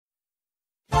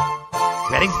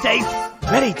Ready, Stace?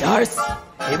 Ready,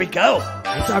 Darcey? Here we go.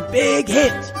 It's our big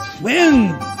hit.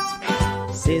 Twins.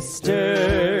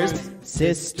 Sisters,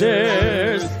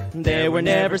 sisters, there were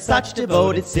never such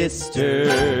devoted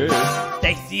sisters.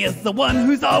 Stacey is the one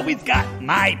who's always got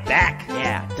my back.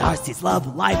 Yeah, Darcey's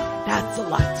love life, that's a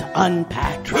lot to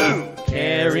unpack. True.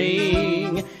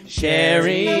 Caring,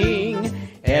 sharing,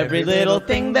 every little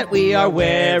thing that we are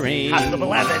wearing. House of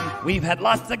 11, we've had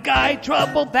lots of guy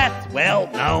trouble, that's well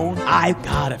known. I've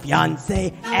got a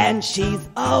fiancé and she's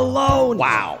alone.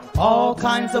 Wow. All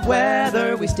kinds of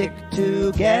weather, we stick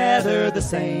together, the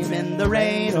same in the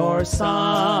rain or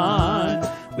sun.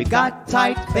 We got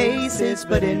tight faces,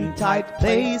 but in tight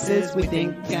places, we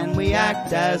think and we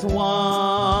act as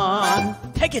one.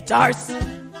 Take it,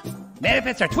 Darcey.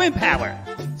 Manifest our twin power.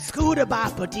 Scooter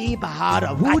bapa dee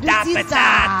bahada woo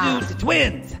the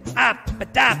twins.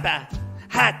 Up-a-da-ba.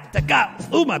 Ha-da-ga.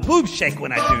 Ooh, my boobs shake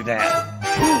when I do that.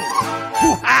 Ooh.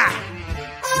 Ooh-ha.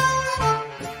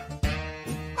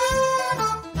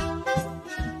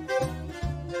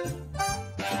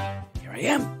 Here I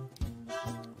am.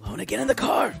 I want to get in the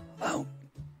car. Oh.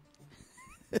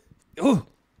 Ooh,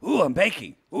 I'm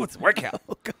baking. Ooh, it's a workout.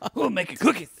 Oh, God. Ooh, I'm making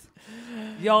cookies.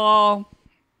 Y'all,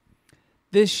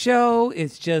 this show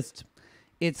is just,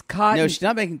 it's cotton. No, she's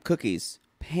not making cookies.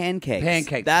 Pancakes.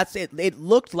 Pancakes. That's it. It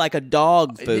looked like a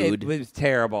dog food. It was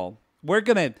terrible. We're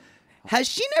going to. Has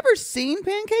she never seen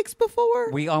pancakes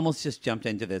before? We almost just jumped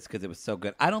into this because it was so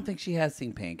good. I don't think she has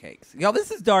seen pancakes. Y'all,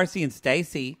 this is Darcey and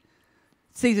Stacey.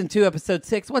 Season 2, episode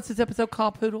 6. What's this episode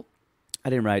called, Poodle? I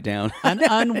didn't write it down. An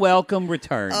unwelcome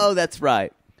return. Oh, that's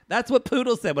right. That's what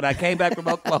Poodle said when I came back from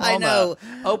Oklahoma. I know.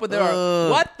 Opened the door.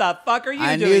 What the fuck are you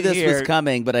doing here? I knew this was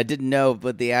coming, but I didn't know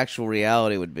what the actual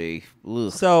reality would be.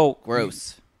 Ugh. So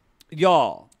gross.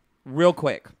 Y'all, real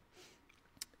quick.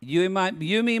 You,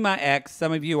 me, my ex,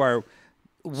 some of you are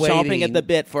waiting. Chomping at the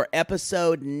bit for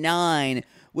episode 9,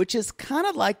 which is kind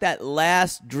of like that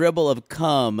last dribble of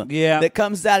cum that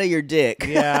comes out of your dick.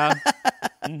 Yeah.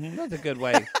 That's a good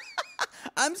way.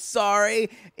 I'm sorry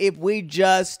if we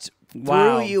just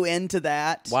threw you into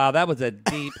that. Wow, that was a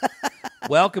deep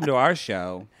welcome to our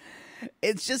show.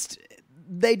 It's just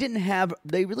they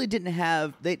really didn't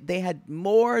have they had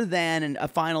more than a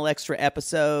final extra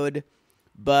episode,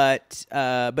 but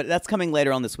that's coming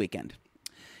later on this weekend.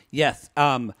 Yes.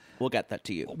 We'll get that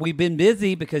to you. We've been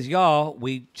busy because, y'all,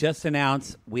 we just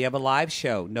announced we have a live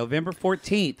show, November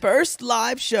 14th. First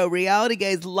live show, Reality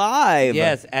Gaze Live.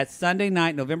 Yes, at Sunday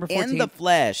night, November 14th. In the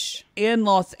flesh. In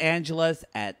Los Angeles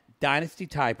at Dynasty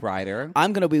Typewriter.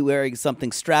 I'm going to be wearing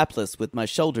something strapless with my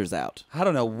shoulders out. I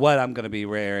don't know what I'm going to be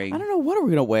wearing. I don't know what are we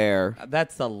going to wear.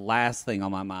 That's the last thing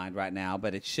on my mind right now,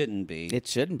 but it shouldn't be. It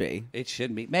shouldn't be. It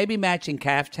shouldn't be. Maybe matching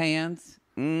caftans.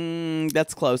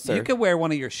 That's closer. You could wear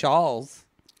one of your shawls.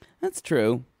 That's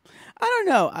true. I don't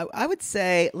know. I would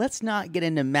say let's not get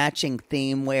into matching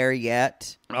theme wear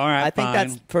yet. All right, I think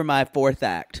that's for my 4th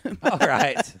act. All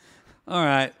right. All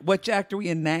right. Which act are we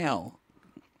in now?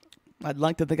 I'd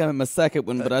like to think I'm in my 2nd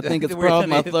one, but I think it's probably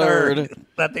my 3rd.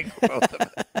 I think both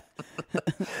of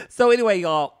it. So anyway,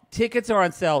 y'all, tickets are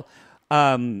on sale.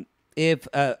 They're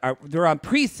on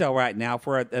pre-sale right now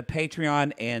for a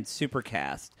Patreon and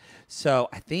Supercast. So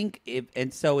I think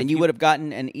you would have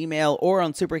gotten an email or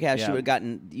on Supercast, you would have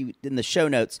gotten in the show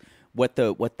notes what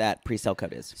that pre-sale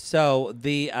code is. So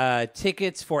the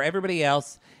tickets for everybody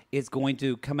else is going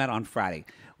to come out on Friday.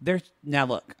 Now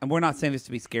look, and we're not saying this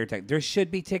to be scare tactic. There should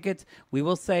be tickets. We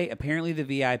will say apparently the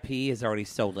VIP is already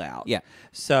sold out. Yeah.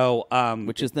 So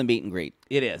which is the meet and greet.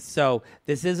 It is. So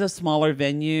this is a smaller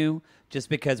venue. Just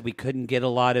because we couldn't get a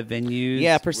lot of venues.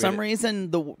 Yeah, for some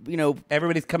reason,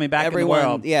 everybody's coming back in the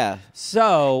world. Yeah.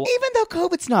 So even though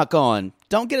COVID's not gone,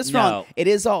 don't get us wrong. It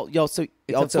is all, y'all. So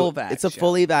it's a full vax. It's a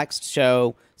fully vaxxed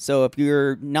show. So if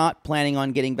you're not planning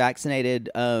on getting vaccinated,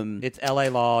 it's LA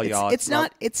law, y'all. It's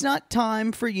not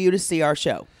time for you to see our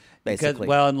show. Basically,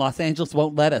 and Los Angeles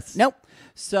won't let us. Nope.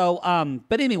 So,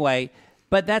 but anyway,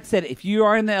 that said, if you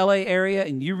are in the LA area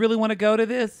and you really want to go to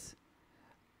this,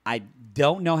 I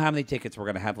don't know how many tickets we're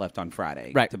going to have left on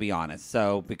Friday, right? To be honest,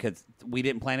 so because we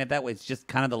didn't plan it that way, it's just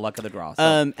kind of the luck of the draw.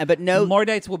 So, but no, more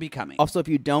dates will be coming. Also, if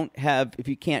you aren't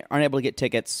able to get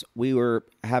tickets, we were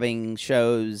having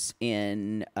shows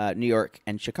in New York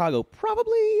and Chicago.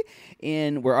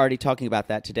 We're already talking about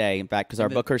that today. In fact, because our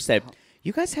booker said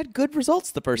you guys had good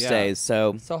results the first days.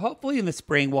 So hopefully in the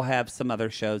spring we'll have some other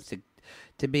shows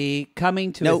to be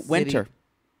coming to.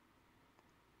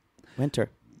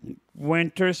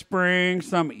 Winter, spring,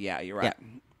 summer. Yeah, you're right.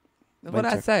 Yeah. What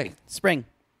did I say? Spring.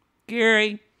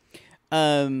 Gary.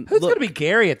 Who's going to be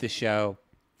Gary at the show?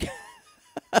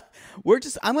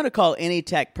 I'm going to call any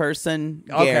tech person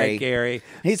Gary. Okay, Gary.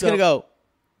 He's going to go,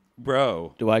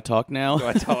 bro. do I talk now? Do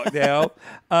I talk now?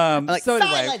 Like, so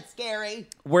anyway, silence, Gary.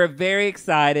 we're very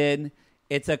excited.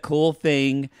 It's a cool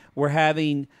thing. We're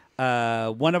having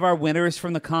one of our winners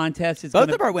from the contest. Both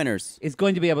of our winners. is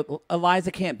going to be able.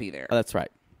 Eliza can't be there. Oh, that's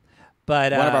right.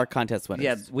 But one of our contest winners.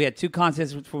 Yeah, we had 2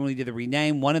 contests when we did the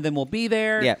rename. One of them will be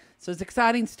there. Yeah. So it's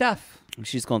exciting stuff.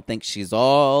 She's going to think she's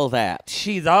all that.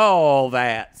 She's all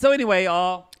that. So anyway,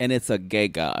 y'all. And it's a gay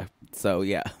guy. So,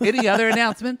 yeah. Any other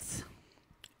announcements?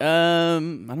 I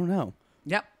don't know.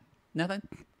 Yep. Nothing.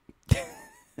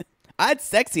 I had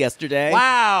sex yesterday.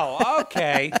 Wow.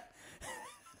 Okay.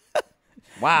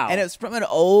 Wow. And it was from an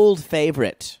old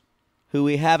favorite who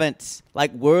we haven't,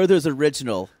 like Werther's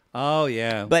original. Oh,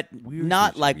 yeah. But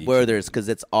not like Werther's because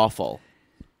it's awful.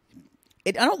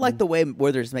 I don't like the way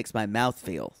Werther's makes my mouth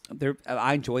feel.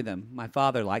 I enjoy them. My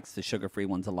father likes the sugar-free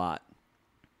ones a lot.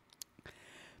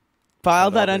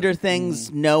 File that under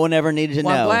things no one ever needed to know.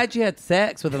 I'm glad you had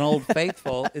sex with an old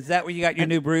faithful. Is that where you got your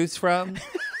new bruise from?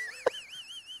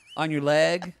 On your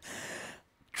leg?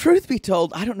 Truth be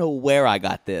told, I don't know where I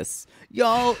got this.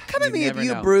 Y'all, come at me if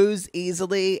you bruise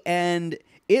easily, and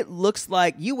it looks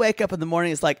like you wake up in the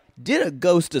morning, it's like, did a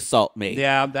ghost assault me?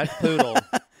 Yeah, that's poodle.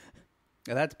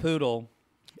 That's poodle.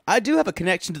 I do have a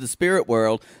connection to the spirit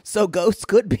world, so ghosts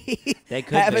could be they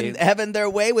could having their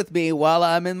way with me while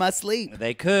I'm in my sleep.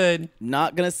 They could.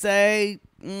 Not going to say,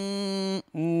 who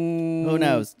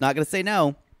knows? Not going to say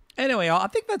no. Anyway, I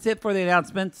think that's it for the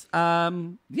announcements.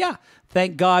 Yeah,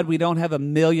 thank God we don't have a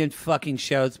million fucking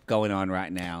shows going on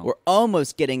right now. We're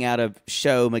almost getting out of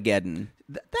Showmageddon.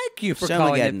 Thank you for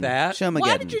calling it that. Showmageddon.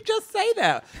 Why did you just say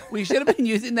that? We should have been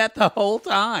using that the whole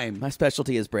time. My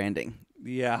specialty is branding.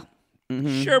 Yeah.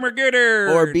 Mm-hmm.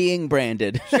 Shermergooder. Or being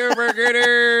branded.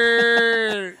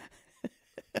 Shermergooder.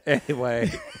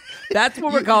 Anyway. That's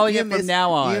what we're calling it from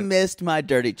now on. You missed my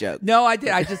dirty joke. No, I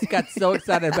did. I just got so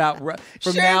excited about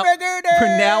from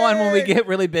now on when we get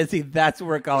really busy. That's what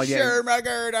we're calling it.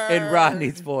 In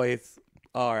Rodney's voice.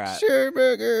 All right.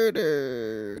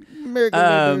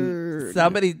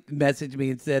 Somebody messaged me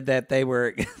and said that they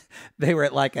were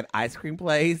at like an ice cream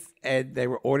place and they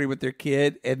were ordering with their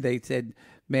kid and they said,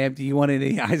 "Ma'am, do you want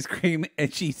any ice cream?"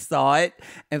 And she saw it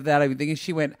and without even thinking,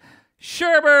 she went,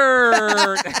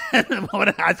 "Sherbert!" And the moment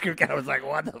an ice cream guy was like,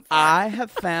 "What the fuck?" I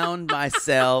have found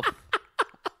myself.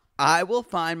 I will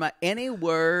find any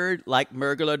word like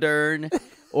Mergeladern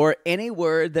or any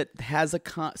word that has a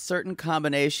certain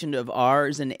combination of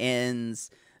R's and N's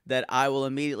that I will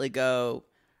immediately go,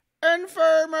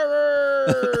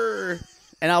 "Infirmary,"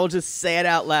 and I will just say it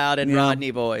out loud in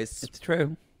Rodney voice. It's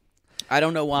true. I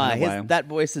don't know why. That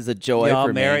voice is a joy for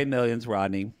me. Merry Millions,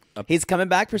 Rodney. He's coming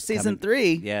back for season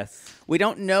 3. Yes. We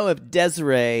don't know if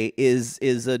Desiree is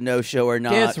a no-show or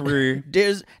not. Desiree.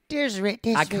 Desiree.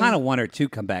 I kind of want her to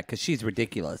come back because she's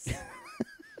ridiculous.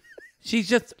 She's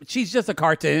just a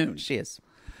cartoon. She is.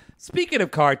 Speaking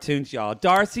of cartoons, y'all,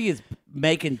 Darcey is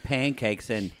making pancakes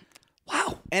and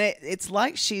wow. And it's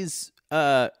like she's,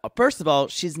 first of all,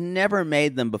 she's never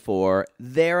made them before.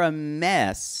 They're a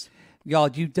mess.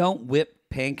 Y'all, you don't whip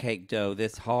pancake dough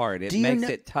this hard. It makes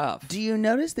it tough. Do you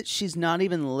notice that she's not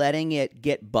even letting it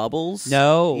get bubbles?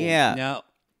 No. Yeah. No.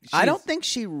 I don't think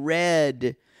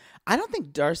Darcey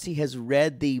has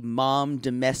read the Mom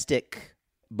Domestic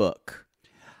book.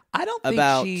 I don't think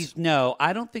I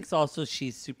don't think also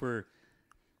she's super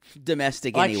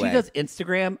domestic like anyway. She does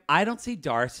Instagram. I don't see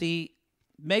Darcey,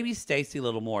 maybe Stacey a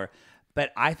little more,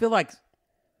 but I feel like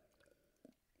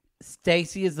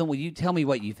Stacey is the one. You tell me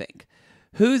what you think.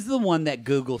 Who's the one that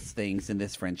Googles things in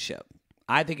this friendship?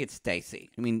 I think it's Stacey.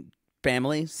 I mean,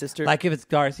 family, sister? Like if it's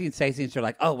Darcey and Stacey and she's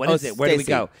like, "Oh, what is it? Where do we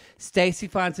go?" Stacey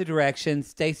finds the directions.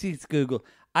 Stacey's Google.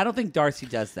 I don't think Darcey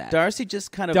does that. Darcey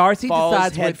just kind of falls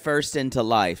head first into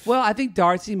life. Well, I think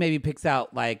Darcey maybe picks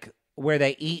out like where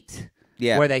they eat,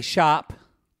 where they shop,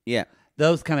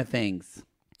 those kind of things.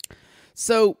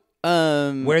 So,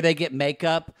 where they get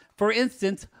makeup, for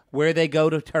instance, where they go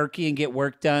to Turkey and get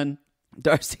work done.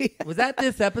 Darcey. Was that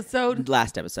this episode?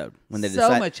 Last episode. When they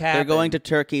so much happened. They're going to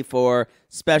Turkey for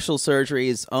special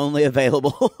surgeries only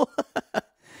available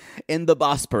in the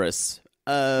Bosporus.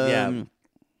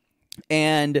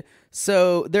 And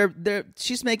so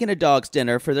she's making a dog's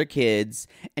dinner for their kids,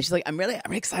 and she's like, I'm really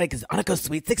excited because Aniko's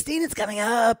Sweet 16 is coming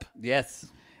up. Yes.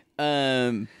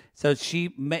 So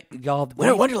y'all,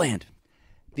 Winter Wonderland.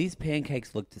 These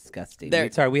pancakes look disgusting.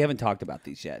 Sorry, we haven't talked about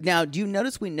these yet. Now, do you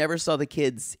notice we never saw the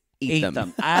kids eat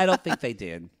them? I don't think they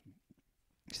did.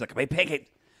 She's like, I made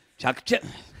pancake, chocolate chip.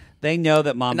 They know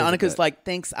that Mom. And Anika's like,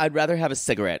 thanks. I'd rather have a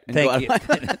cigarette. And Thank you.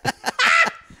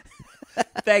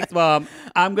 Thanks, Mom.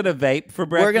 I'm going to vape for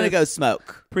breakfast. We're going to go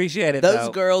smoke. Appreciate it, Those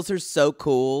though. girls are so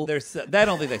cool. I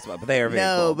don't think they smoke, but they are very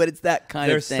cool. No, but it's that kind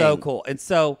They're of thing. so cool. And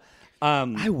so...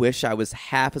 I wish I was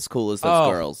half as cool as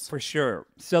those girls. For sure.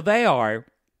 So they are.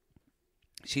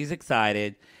 She's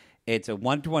excited. It's a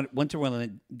one-to-one.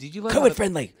 Did you learn COVID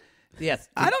friendly. Yes.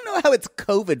 I don't know how it's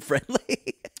COVID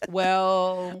friendly.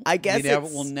 Well, I guess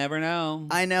we'll never know.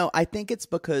 I know. I think it's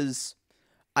because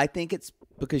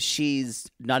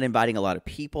she's not inviting a lot of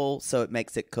people, so it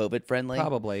makes it COVID friendly.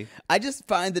 Probably. I just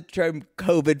find the term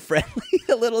COVID friendly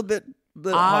a little bit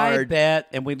hard. I bet,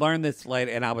 and we learned this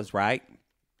later, and I was right.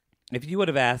 If you would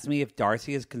have asked me if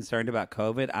Darcey is concerned about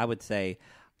COVID, I would say,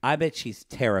 I bet she's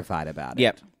terrified about it.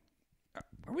 Yep.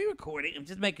 Are we recording? I'm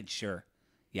just making sure.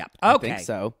 Yep. I Okay. think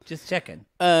so. Just checking.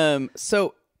 And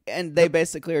they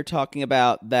basically are talking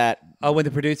about that. Oh, when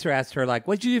the producer asked her, like,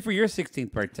 what'd you do for your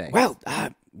 16th birthday? Well,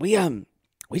 we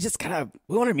just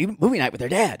we wanted a movie night with our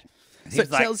dad. So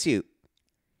it tells you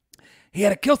he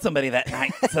had to kill somebody that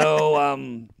night. So,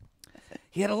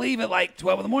 he had to leave at like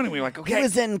 12 in the morning. We were like, okay. He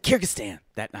was in Kyrgyzstan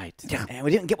that night. Yeah. And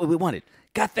we didn't get what we wanted.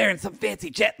 Got there in some fancy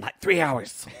jet in like 3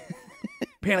 hours.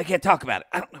 Apparently can't talk about it.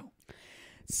 I don't know.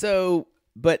 So,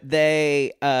 but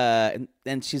they, and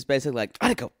she's basically like,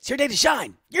 Aniko, it's your day to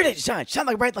shine. Your day to shine.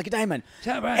 Shine bright like a diamond.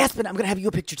 Shine bright. Aspen, I'm going to have you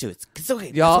a picture too. It's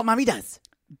okay. Y'all, that's what mommy does.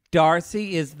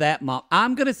 Darcey is that mom.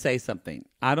 I'm going to say something.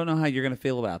 I don't know how you're going to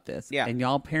feel about this. Yeah. And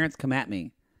y'all parents come at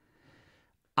me.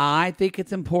 I think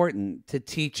it's important to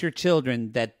teach your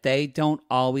children that they don't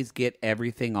always get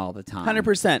everything all the time.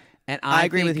 100%. And I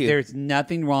agree think with you. There's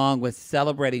nothing wrong with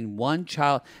celebrating one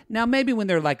child. Now, maybe when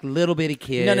they're like little bitty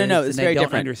kids, no, it's and they very don't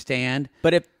different. Understand.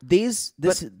 But if these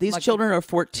like, children are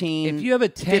 14, if you have a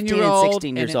 15 10-year-old and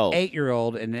 16 years old, an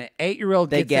 8-year-old, and an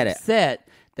 8-year-old they gets get upset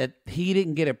that he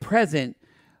didn't get a present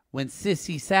when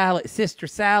Sister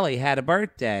Sally had a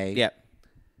birthday, yep.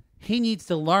 he needs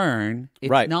to learn it's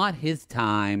Right. not his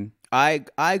time. I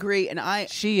agree, and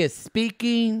she is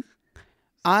speaking.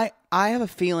 I have a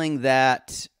feeling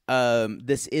that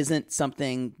this isn't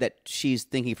something that she's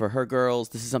thinking for her girls.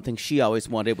 This is something she always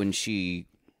wanted when she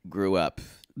grew up.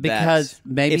 Because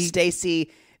maybe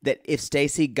if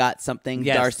Stacey got something,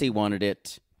 yes. Darcey wanted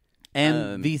it,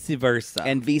 and vice versa,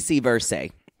 and vice versa.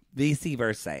 Vice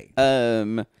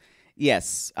versa.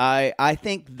 Yes, I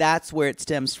think that's where it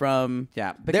stems from.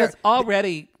 Yeah, because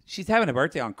already she's having a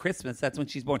birthday on Christmas. That's when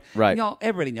she's born. Right. Y'all,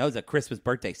 everybody knows that Christmas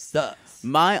birthday sucks.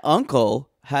 My uncle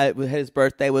his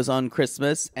birthday was on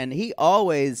Christmas, and he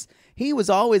was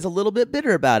always a little bit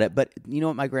bitter about it. But you know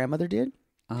what my grandmother did?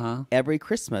 Every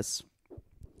Christmas,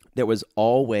 she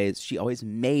always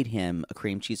made him a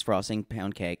cream cheese frosting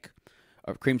pound cake,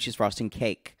 or cream cheese frosting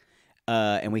cake,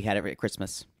 and we had it at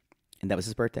Christmas, and that was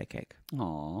his birthday cake.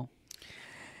 Aw.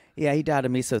 Yeah, he died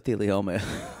of mesothelioma.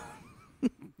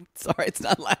 Sorry, it's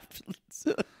not laughing.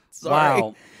 Sorry.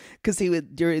 Wow. Because he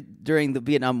would during the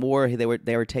Vietnam War, they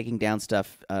were taking down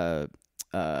stuff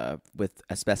with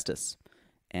asbestos,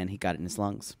 and he got it in his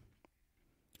lungs.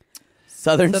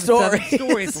 Southern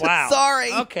stories. Wow.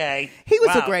 Sorry. Okay. He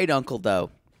was a great uncle, though.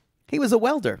 He was a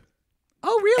welder.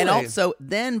 Oh, really? And also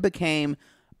then became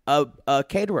a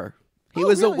caterer. He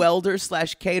was really? a welder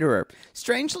 / caterer.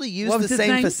 Strangely used the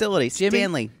same name? facility.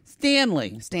 Jimmy? Stanley.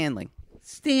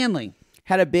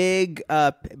 Had a big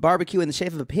barbecue in the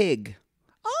shape of a pig.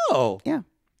 Oh. Yeah.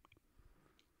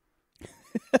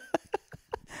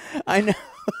 I know.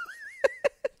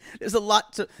 There's a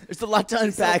lot to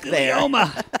unpack there.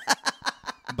 Mesothelioma.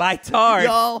 By tar.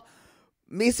 Y'all,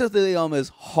 mesothelioma is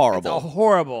horrible. It's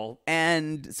horrible.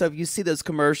 And so if you see those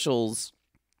commercials,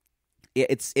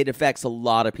 it affects a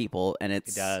lot of people, and it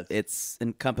does.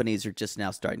 And companies are just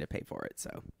now starting to pay for it.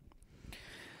 So,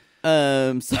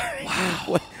 sorry.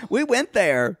 Wow. We went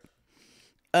there.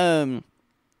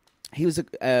 He was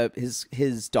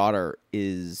his daughter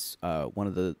is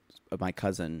my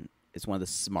cousin is one of the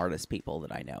smartest people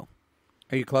that I know.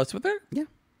 Are you close with her? Yeah.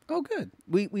 Oh, good.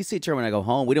 We see each other when I go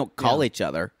home. We don't call each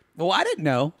other. Well, I didn't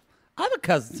know. I have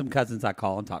some cousins I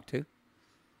call and talk to.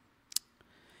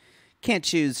 Can't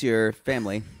choose your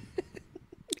family.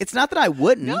 It's not that I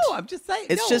wouldn't. No, I'm just saying.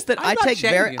 It's just that I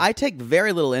take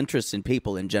very little interest in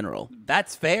people in general.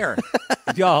 That's fair.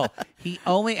 Y'all, he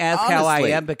only asks how I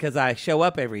am because I show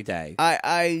up every day.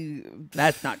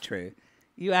 That's not true.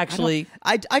 You actually...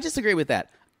 I disagree with that.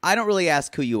 I don't really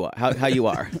ask who you are, how you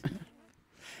are.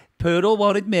 Poodle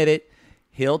won't admit it.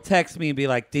 He'll text me and be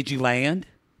like, "Did you land?"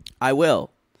 I will.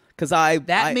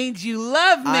 That means you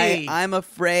love me. I'm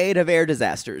afraid of air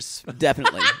disasters.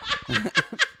 Definitely.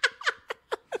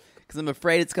 Because I'm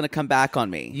afraid it's going to come back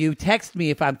on me. You text me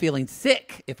if I'm feeling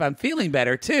sick, if I'm feeling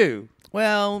better, too.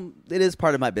 Well, it is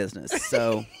part of my business,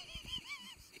 so...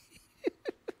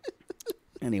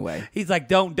 Anyway. He's like,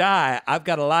 don't die. I've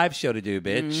got a live show to do,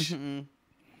 bitch. Mm-hmm.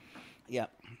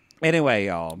 Yep. Anyway,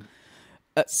 y'all.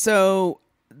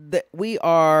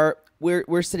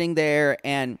 We're sitting there,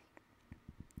 and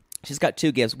she's got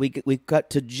two gifts. We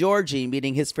got to Georgie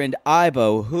meeting his friend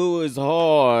Ivo, who is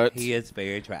hot. He is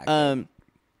very attractive. And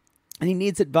he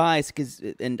needs advice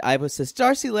and Ivo says,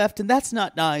 Darcey left, and that's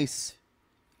not nice.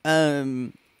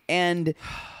 And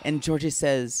Georgie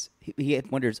says, he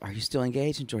wonders, are you still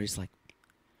engaged? And Georgie's like,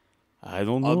 I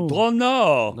don't know.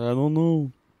 I don't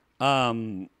know.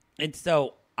 And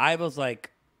so Ivo's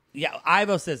like, yeah,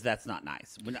 Ivo says that's not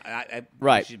nice.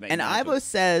 Right. And Ivo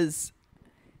says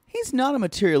he's not a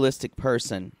materialistic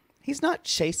person. He's not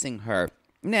chasing her.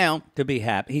 Now, to be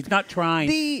happy. He's not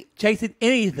chasing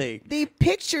anything. The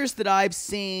pictures that I've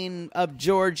seen of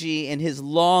Georgie in his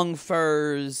long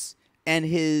furs and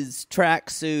his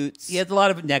tracksuits. He has a lot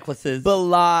of necklaces.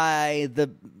 Belie the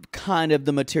kind of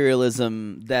the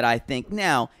materialism that I think.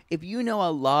 Now, if you know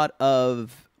a lot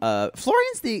of...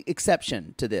 Florian's the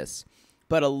exception to this.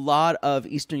 But a lot of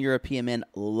Eastern European men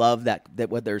love that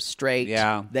when they're straight.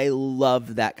 Yeah. They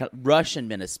love that. Russian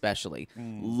men especially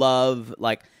love,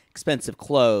 like, expensive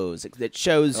clothes. It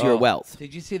shows your wealth.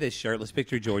 Did you see this shirtless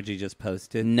picture Georgie just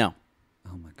posted? No.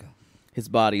 Oh, my God. His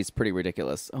body's pretty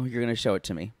ridiculous. Oh, you're going to show it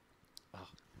to me. Oh.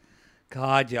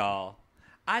 God, y'all.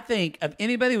 I think of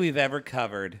anybody we've ever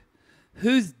covered,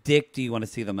 whose dick do you want to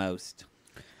see the most?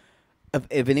 Of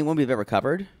anyone we've ever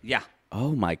covered? Yeah.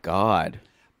 Oh, my God.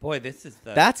 Boy, this is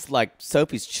the... That's like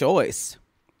Sophie's choice.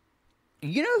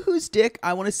 You know whose dick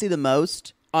I want to see the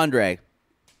most? Andre.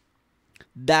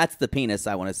 That's the penis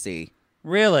I want to see.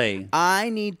 Really?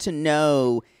 I need to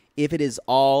know if it is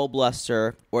all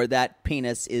bluster or that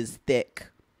penis is thick.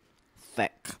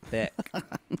 Thick.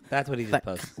 That's what he just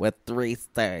posted. With 3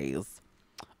 stays.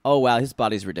 Oh, wow. His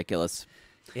body's ridiculous.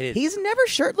 It is. He's never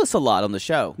shirtless a lot on the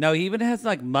show. No, he even has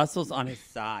like muscles on his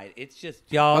side. It's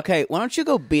just, y'all. Okay, why don't you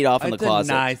go beat off in the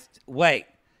closet? Wait,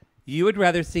 you would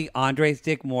rather see Andre's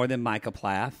dick more than Micah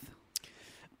Plath?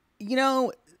 You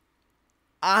know,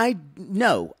 I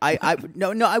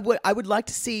would like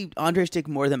to see Andre's dick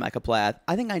more than Micah Plath.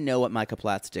 I think I know what Micah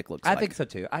Plath's dick looks like. I think so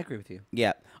too. I agree with you.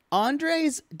 Yeah.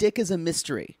 Andre's dick is a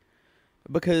mystery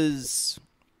because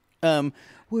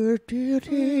we're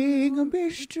dating a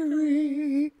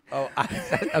mystery. Oh,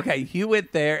 okay. You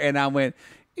went there and I went,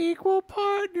 equal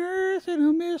partners in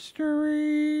a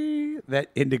mystery. That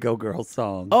Indigo Girls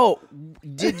song. Oh,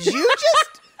 did you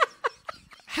just...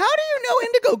 How do you know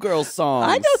Indigo Girls songs?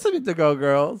 I know some Indigo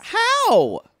Girls.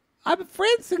 How? I'm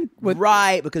friends with...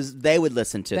 Right, because they would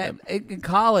listen to them. In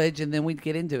college, and then we'd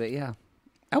get into it, yeah.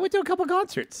 I went to a couple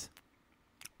concerts.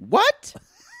 What?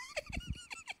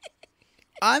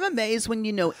 I'm amazed when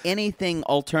you know anything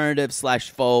alternative /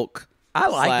 folk. I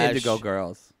like Indigo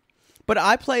Girls. But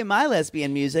I play my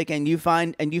lesbian music and you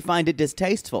find it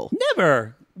distasteful.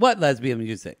 Never. What lesbian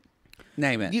music?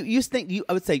 Name it.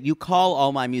 I would say you call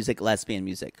all my music lesbian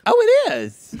music. Oh, it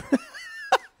is.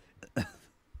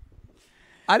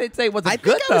 I didn't say it wasn't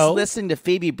good, though. I was listening to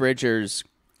Phoebe Bridgers,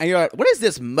 and you're like, what is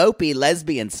this mopey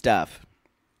lesbian stuff?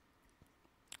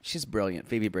 She's brilliant,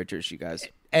 Phoebe Bridgers, you guys.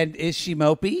 And is she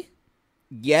mopey?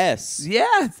 Yes.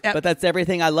 Yes. But that's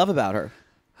everything I love about her.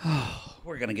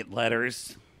 We're going to get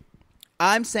letters.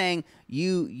 I'm saying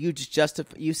you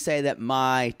say that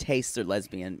my tastes are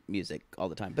lesbian music all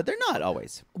the time, but they're not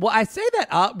always. Well, I say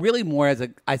that really more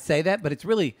I say that, but it's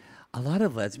really a lot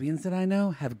of lesbians that I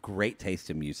know have great taste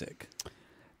in music.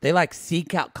 They like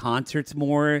seek out concerts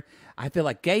more. I feel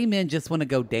like gay men just want to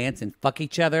go dance and fuck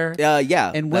each other.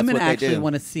 Yeah. And women actually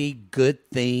want to see good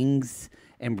things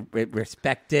and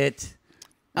respect it.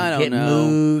 I don't get know.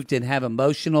 moved and have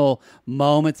emotional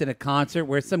moments in a concert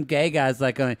where some gay guy's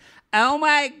like going, oh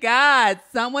my God,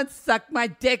 someone sucked my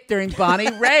dick during Bonnie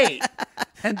Raitt.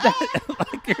 And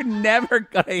like you're never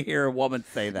going to hear a woman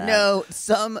say that. No,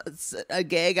 a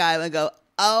gay guy would go,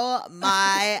 oh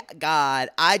my God,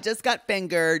 I just got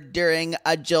fingered during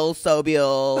a Jill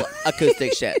Sobel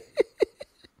acoustic shit.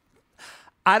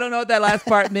 I don't know what that last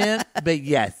part meant, but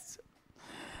yes.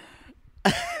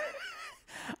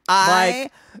 I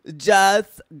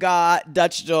just got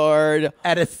Dutch doored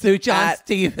at a Suchan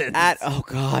Stevens. Oh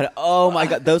God. Oh my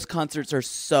God. Those concerts are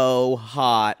so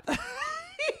hot.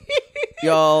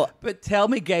 Y'all. But tell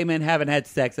me gay men haven't had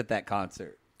sex at that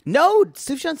concert. No,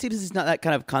 Sufjan Stevens is not that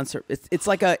kind of concert. It's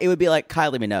like it would be like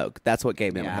Kylie Minogue. That's what gay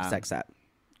men would have sex at.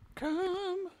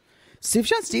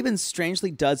 Sufjan Stevens strangely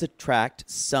does attract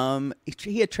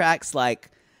he attracts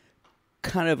like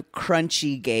kind of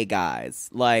crunchy gay guys.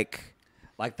 Like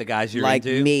Like the guys you're like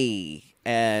into? me.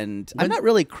 And I'm not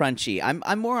really crunchy.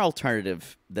 I'm more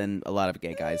alternative than a lot of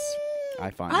gay guys, I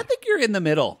find. I think you're in the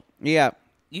middle. Yeah.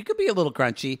 You could be a little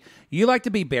crunchy. You like to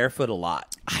be barefoot a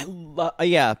lot. I love,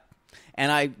 yeah.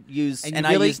 And I use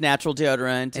I use natural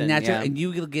deodorant And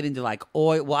you get into like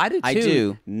oil. Well, I do too. I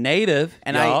do. Native,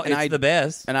 and it's the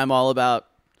best. And I'm all about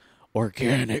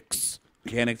organics.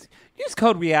 Organics. Use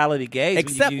code reality gays.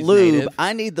 Except when you use lube. Native.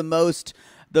 I need the most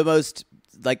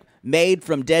like made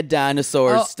from dead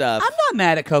dinosaurs stuff. I'm not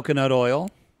mad at coconut oil.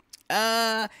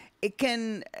 It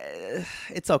can.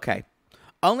 It's okay.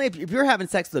 Only if you're having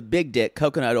sex with a big dick,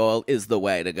 coconut oil is the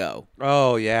way to go.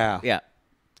 Oh yeah, yeah,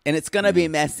 and it's gonna be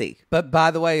messy. But by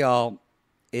the way, y'all,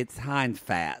 it's high in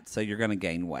fat, so you're gonna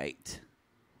gain weight.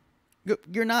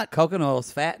 You're not. Coconut oil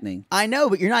is fattening. I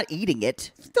know, but you're not eating it.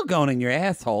 It's still going in your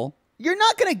asshole. You're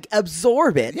not gonna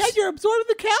absorb it. Yeah, you're absorbing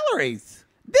the calories.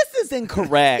 This is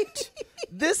incorrect.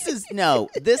 This is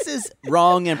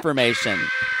wrong information.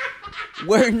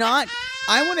 We're not.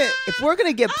 If we're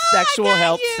gonna give sexual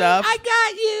health stuff, I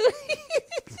got you.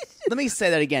 Let me say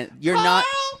that again. You're Carl, not.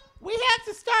 We have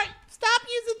to stop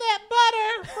using that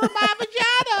butter for my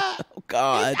vagina. Oh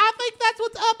God! I think that's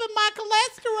what's up in my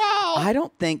cholesterol. I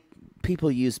don't think people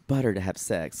use butter to have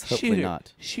sex. Hopefully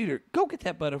not. Shooter, go get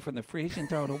that butter from the fridge and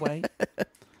throw it away.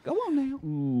 Go on now.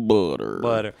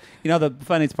 Butter. You know, the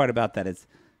funniest part about that is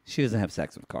she doesn't have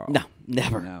sex with Carl. No,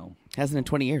 never. No. Hasn't in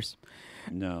 20 years.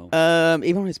 No.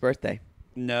 Even on his birthday.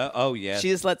 No. Oh, yeah. She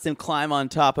just lets him climb on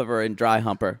top of her and dry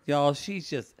hump her. Y'all, she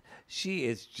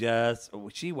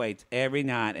waits every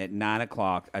night at 9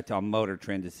 o'clock on Motor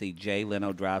Trend to see Jay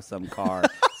Leno drive some car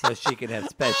so she can have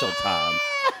special time.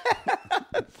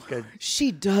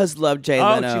 She does love Jay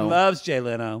Leno. Oh, she loves Jay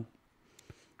Leno.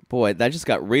 Boy, that just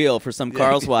got real for some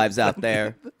Carl's wives out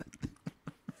there.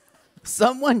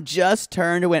 Someone just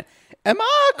turned and went, "Am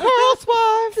I Carl's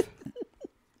wife?"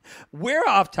 We're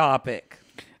off topic.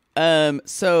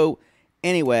 So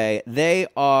anyway, they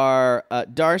are.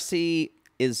 Darcey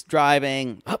is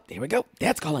driving. Oh, there we go.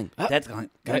 Dad's calling. Oh, Dad's calling.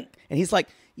 And he's like,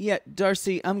 "Yeah,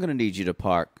 Darcey, I'm gonna need you to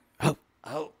park."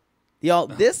 Oh, y'all,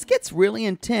 this gets really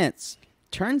intense.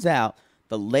 Turns out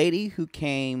the lady who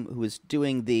was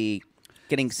doing the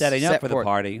setting up for the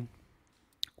party.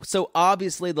 So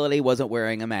obviously the lady wasn't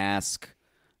wearing a mask,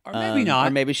 or maybe not, or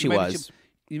maybe she was.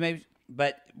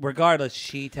 But regardless,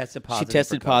 she tested positive. She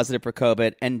tested positive for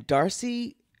COVID, and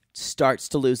Darcey starts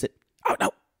to lose it. Oh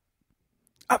no!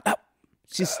 Oh no!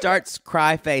 She starts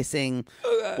cry facing,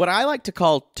 what I like to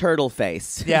call turtle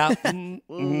face. Yeah,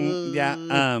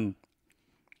 yeah.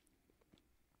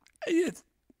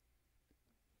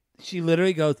 She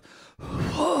literally goes,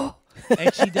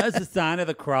 and she does the sign of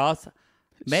the cross.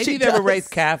 Maybe they were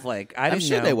raised Catholic. I'm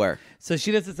sure know. They were. So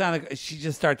she does the sign. She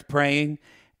just starts praying.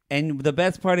 And the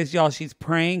best part is, y'all, she's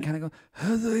praying, kind of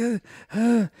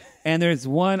going, and there's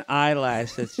one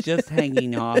eyelash that's just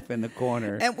hanging off in the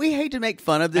corner. And we hate to make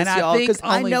fun of this, y'all, because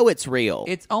I know it's real.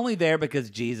 It's only there because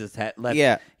Jesus had left.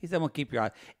 Yeah. He said, well, keep your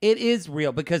eyes. It is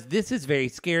real because this is very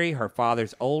scary. Her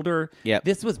father's older. Yep.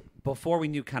 This was before we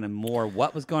knew kind of more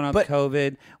what was going on with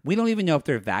COVID. We don't even know if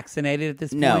they're vaccinated at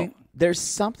this point. No. There's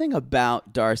something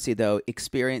about Darcey, though,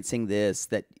 experiencing this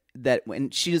that when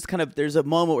she just kind of, there's a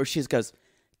moment where she just goes,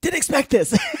 didn't expect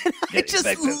this. I just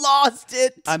lost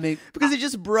it. I mean, because it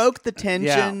just broke the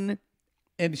tension. Yeah.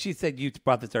 And she said, you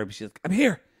brought this up. She's like, I'm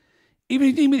here. Even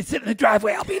if you need me to sit in the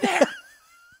driveway, I'll be there.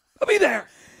 I'll be there.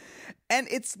 And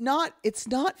it's not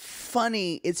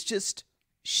funny. It's just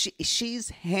she's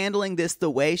handling this the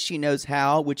way she knows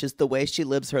how, which is the way she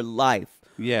lives her life.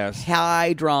 Yes.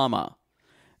 High drama.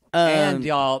 And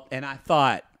y'all, and I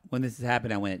thought when this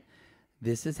happened, I went,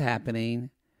 this is happening.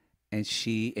 And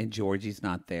she and Georgie's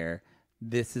not there.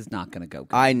 This is not going to go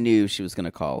good. I knew she was going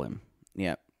to call him.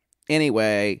 Yeah.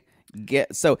 Anyway,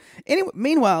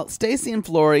 meanwhile, Stacey and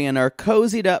Florian are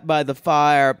cozied up by the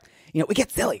fire. You know, we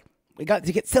get silly. We got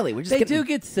to get silly. They do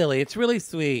get silly. It's really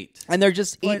sweet. And they're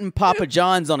just eating Papa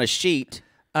John's on a sheet.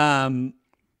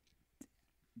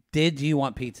 Did you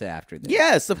want pizza after this?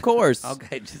 Yes, of course.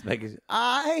 Okay, just making sure.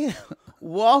 I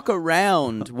walk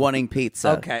around wanting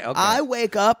pizza. Okay. I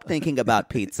wake up thinking about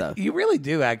pizza. You really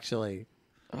do, actually.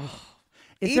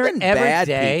 Is Even there ever bad a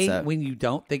day pizza. when you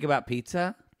don't think about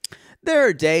pizza? There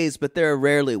are days, but there are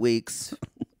rarely weeks.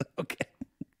 Okay.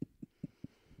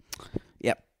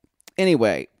 Yep.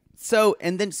 Anyway, so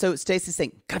Stacey's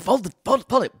saying, "Gotta fold it."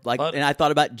 And I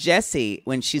thought about Jessie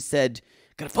when she said,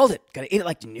 "Gotta fold it. Gotta eat it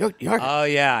like New York." Oh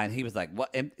yeah, and he was like, "What?"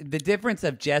 And the difference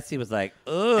of Jessie was like,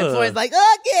 "Ugh." And Florian's like,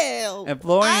 "Okay." And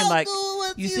Florian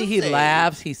you see, he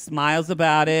laughs, he smiles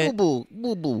about it. Boo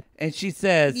boo boo boo. And she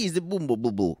says, "He's a boom boo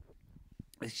boo boo."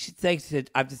 she said,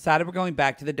 I've decided we're going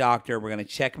back to the doctor. We're going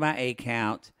to check my A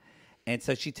count. And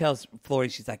so she tells Florian,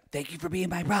 she's like, thank you for being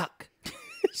my rock.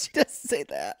 She doesn't say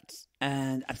that.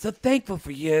 And I'm so thankful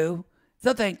for you.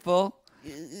 So thankful.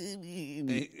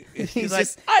 She's like,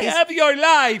 I have your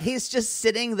life. He's just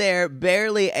sitting there,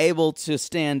 barely able to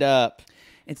stand up.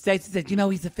 And Stacey said,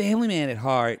 he's a family man at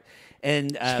heart.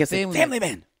 And family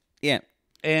man. Yeah.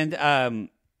 And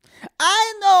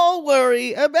I no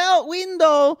worry about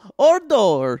window or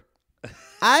door.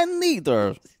 I'm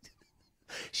neither.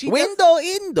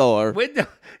 Indoor.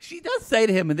 She does say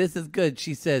to him, and this is good.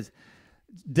 She says,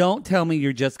 don't tell me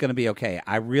you're just going to be okay.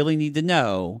 I really need to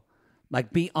know.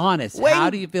 Like, be honest. How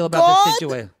do you feel about the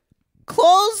situation?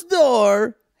 Closed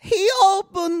door. He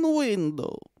opened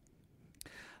window.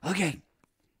 Okay.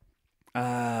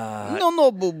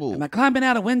 No, boo boo. Am I climbing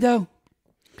out a window?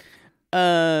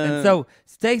 And so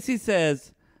Stacey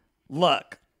says,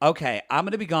 look, okay, I'm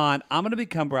going to be gone. I'm going to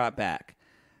become brought back.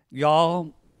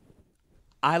 Y'all,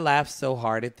 I laughed so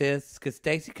hard at this because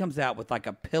Stacey comes out with like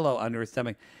a pillow under her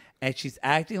stomach and she's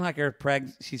acting like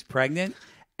she's pregnant.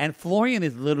 And Florian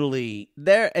is literally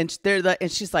there, and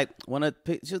she's like, "Want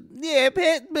to? Yeah,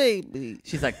 pet baby."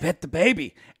 She's like, "Pet the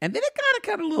baby," and then it got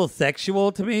kind of a little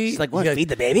sexual to me. She's like, "Want to feed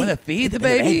the baby? Want to feed the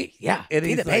baby? Yeah, and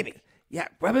feed the baby. Yeah,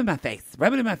 rub it in my face.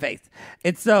 Rub it in my face."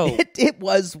 And so it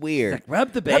was weird. Like,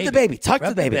 rub the baby. Rub the baby. Talk rub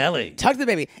to the baby. Belly. Talk to the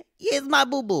baby. Here's my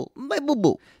boo boo. My boo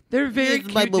boo. They're very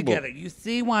cute together. You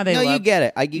see why they love. No, you get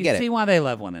it. You get it. You see why they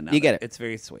love one another. You get it. It's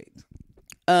very sweet.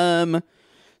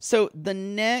 So the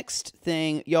next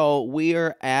thing, y'all, we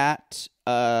are at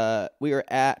the We're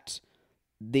at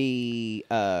the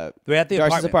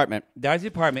Darcey's apartment. Darcey's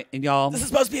apartment, and y'all, this is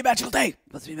supposed to be a magical day.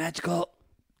 Supposed to be magical.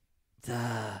 It's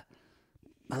my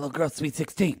little girl's sweet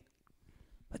 16.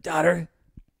 My daughter.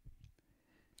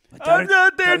 I'm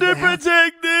not there to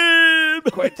protect them.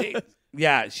 Quarantine.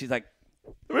 Yeah, she's like,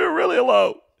 we're really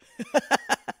alone.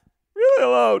 Really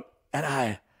alone. And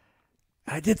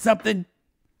I did something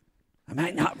I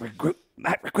might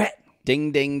regret.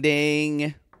 Ding, ding,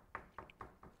 ding.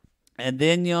 And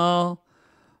then, y'all,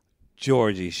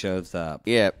 Georgie shows up.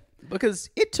 Yeah, because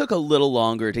it took a little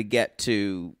longer to get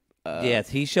to... yes,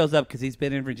 he shows up because he's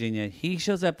been in Virginia. He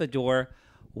shows up the door.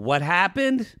 What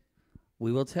happened?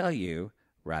 We will tell you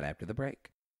right after the break.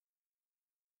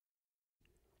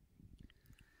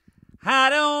 I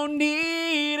don't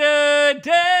need a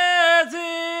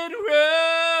dozen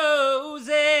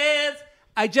roses.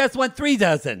 I just want 3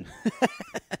 dozen.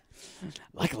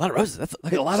 Like a lot of roses. That's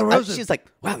like a lot of roses. She's like,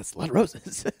 wow, that's a lot of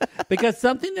roses. Because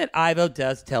something that Ivo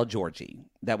does tell Georgie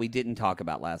that we didn't talk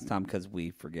about last time because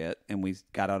we forget and we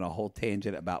got on a whole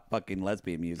tangent about fucking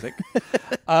lesbian music.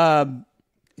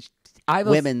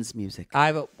 Women's music.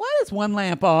 Ivo, why is one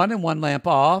lamp on and one lamp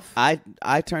off?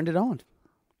 I turned it on.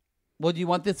 Well, do you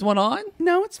want this one on?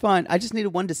 No, it's fine. I just needed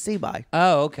one to see by.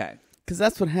 Oh, okay. Because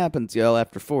that's what happens, y'all,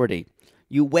 after 40.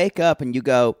 You wake up and you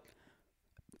go,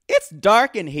 it's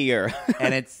dark in here.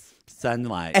 And it's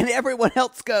sunlight. And everyone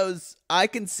else goes, I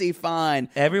can see fine.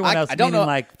 Everyone else, I don't know,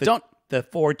 like the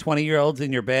 4 20-year-olds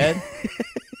in your bed?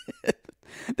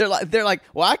 They're like,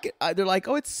 well, they're like,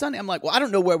 oh, it's sunny. I'm like, well, I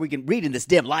don't know where we can read in this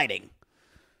dim lighting.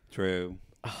 True.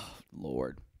 Oh,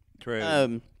 Lord.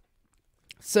 True.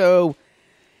 So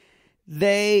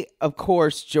they, of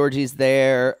course, Georgie's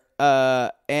there,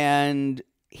 and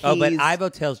he's... Oh, but Ivo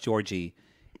tells Georgie,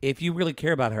 if you really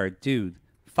care about her, dude,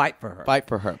 fight for her. Fight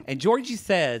for her. And Georgie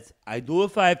says, I do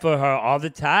fight for her all the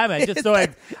time. I just so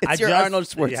it's your Arnold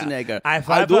Schwarzenegger. Yeah, I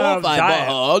fight for her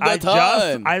all the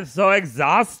time. I'm so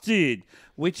exhausted.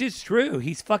 Which is true.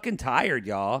 He's fucking tired,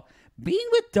 y'all. Being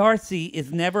with Darcey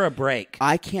is never a break.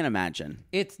 I can't imagine.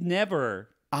 It's never.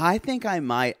 I think I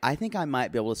might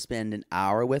be able to spend an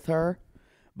hour with her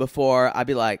before I'd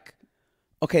be like,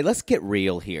 okay, let's get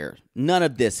real here. None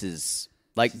of this is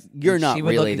like, you're not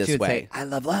really this way. Say, I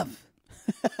love.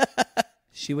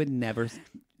 She would never,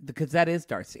 because that is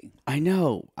Darcey. I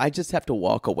know. I just have to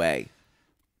walk away.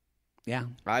 Yeah.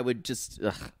 I would just,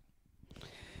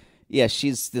 yeah,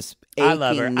 she's this I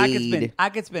love her. need. I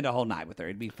could spend a whole night with her.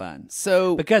 It'd be fun.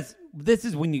 So because this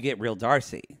is when you get real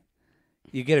Darcey.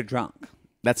 You get her drunk.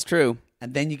 That's true.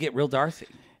 And then you get real Darcey.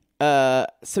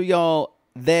 So y'all,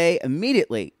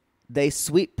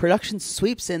 production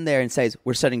sweeps in there and says,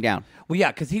 we're shutting down. Well,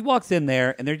 yeah, because he walks in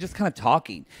there and they're just kind of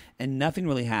talking and nothing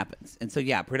really happens. And so,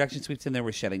 yeah, production sweeps in there,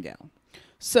 we're shutting down.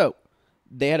 So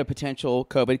they had a potential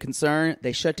COVID concern.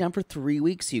 They shut down for 3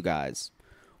 weeks, you guys.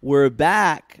 We're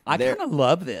back. I kind of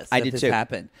love this. I did this too.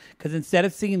 Happened. Because instead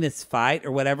of seeing this fight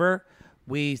or whatever,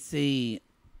 we see,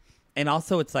 and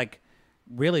also it's like,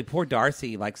 really, poor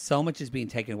Darcey, like so much is being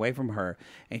taken away from her.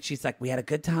 And she's like, we had a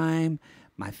good time.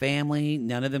 my family,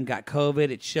 none of them got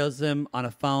COVID. It shows them on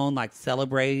a phone like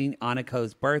celebrating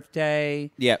Aniko's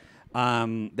birthday. Yep.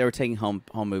 They were taking home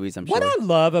movies, I'm sure. What I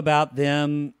love about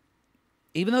them,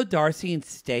 even though Darcey and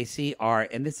Stacey are,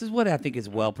 and this is what I think is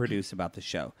well produced about the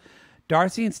show,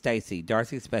 Darcey and Stacey,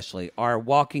 Darcey especially, are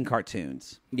walking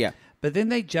cartoons. Yeah. But then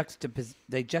they juxtapose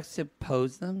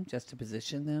them.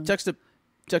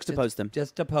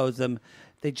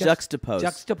 They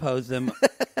juxtapose them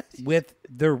with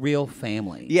the real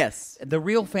family. Yes. The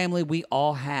real family we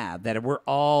all have, that we're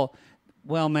all,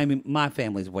 well, maybe my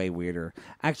family's way weirder.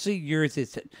 Actually, yours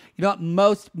is,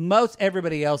 most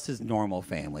everybody else's normal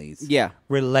families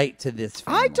relate to this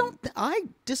family. I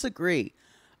disagree.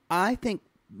 I think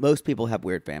most people have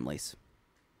weird families.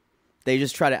 They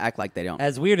just try to act like they don't.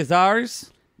 As weird as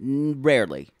ours?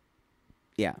 Rarely.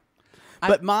 Yeah.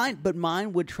 But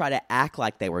mine would try to act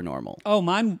like they were normal. Oh,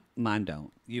 mine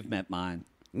don't. You've met mine.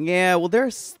 Yeah, well, they're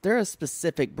a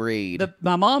specific breed.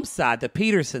 My mom's side, the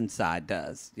Peterson side,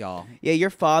 does, y'all. Yeah,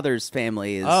 your father's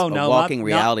family is a walking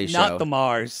reality show. Not the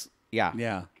Mars. Yeah.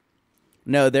 Yeah.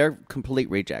 No, they're complete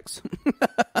rejects.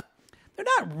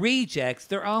 They're not rejects.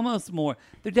 They're almost more.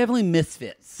 They're definitely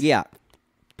misfits. Yeah.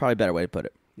 Probably a better way to put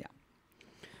it. Yeah.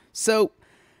 So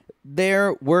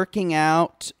they're working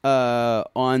out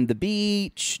on the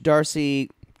beach. Darcey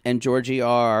and Georgie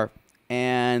are.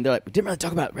 And they're like, we didn't really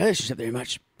talk about relationship very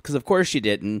much. Because of course you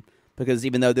didn't. Because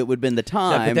even though that would have been the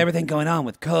time. So with everything going on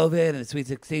with COVID and the Sweet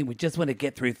 16, we just want to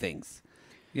get through things.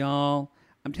 Y'all,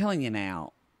 I'm telling you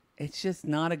now, it's just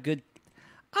not a good.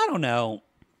 I don't know.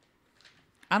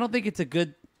 I don't think it's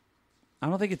good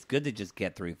to just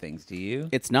get through things, do you?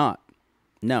 It's not.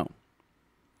 No.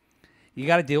 You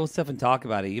got to deal with stuff and talk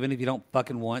about it, even if you don't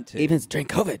fucking want to. Even if it's during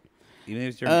COVID. Even if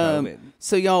it's during COVID.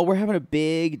 So, y'all, we're having a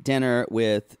big dinner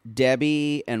with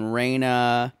Debbie and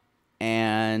Raina,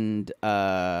 and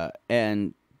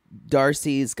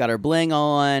Darcey's got her bling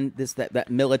on, that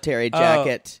military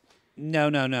jacket.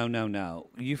 No.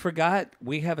 You forgot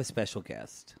we have a special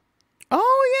guest.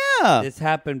 Oh, yeah. This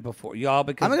happened before. Y'all,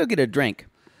 because... I'm going to go get a drink.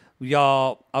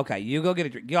 Y'all, okay, you go get a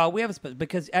drink. Y'all, we have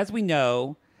because as we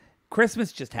know,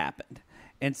 Christmas just happened.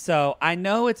 And so I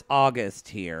know it's August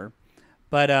here,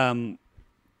 but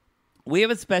we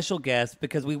have a special guest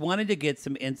because we wanted to get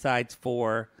some insights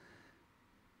for,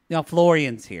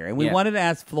 Florian's here. And we wanted to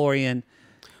ask Florian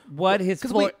what his...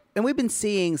 And we've been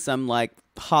seeing some,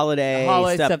 holiday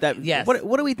stuff. Yes.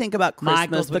 What do we think about Christmas,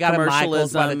 Michael's, the we got commercialism? a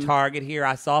Michael's by the Target here.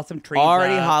 I saw some trees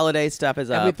already up. Holiday stuff is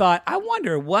up. And we thought, I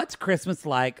wonder, what's Christmas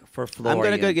like for Florian? I'm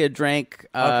going to go get a drink.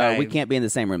 Okay. We can't be in the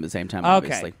same room at the same time,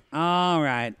 obviously. Okay. All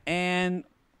right. And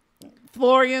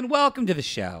Florian, welcome to the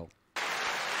show.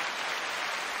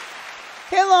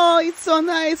 Hello. It's so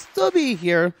nice to be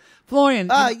here. Florian.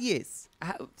 Yes.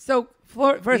 So,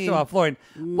 first of all, Florian,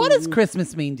 what does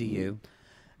Christmas mean to you?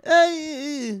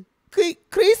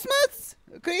 Christmas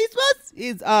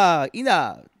is in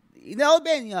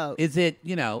Albania. Is it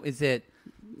No. Is it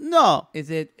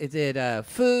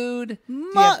food? Do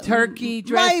you have turkey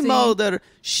dressing? My mother,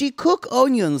 she cook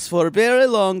onions for a very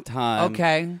long time.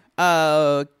 Okay.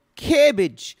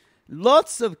 Cabbage,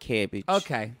 lots of cabbage.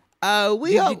 Okay.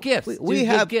 We have gifts. We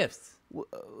have gifts.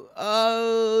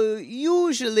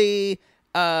 Usually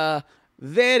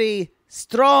very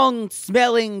strong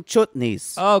smelling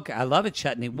chutneys. Okay, I love a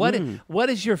chutney. What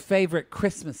is your favorite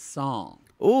Christmas song?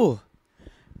 Ooh.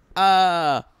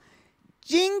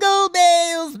 Jingle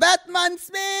bells, Batman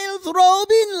smells,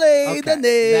 Robin laid an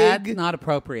egg. That's not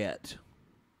appropriate,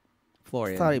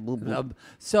 Florian. Sorry, boo-boo.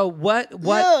 So were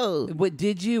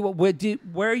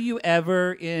you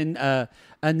ever in a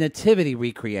nativity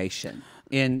recreation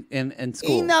in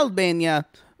school? In Albania,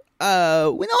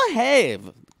 we don't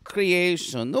have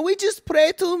creation. We just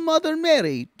pray to Mother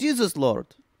Mary, Jesus Lord.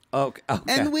 Okay.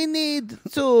 And we need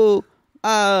to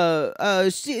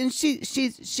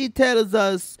she tells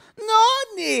us no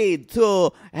need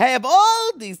to have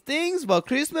all these things for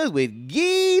Christmas with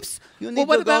gifts. You need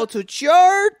to go to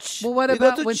church. Well, what you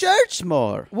about go to church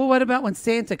more? Well, what about when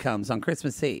Santa comes on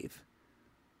Christmas Eve?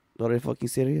 Are you fucking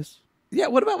serious? Yeah,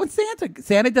 what about when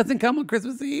Santa doesn't come on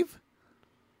Christmas Eve?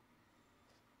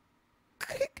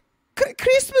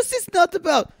 Christmas is not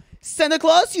about Santa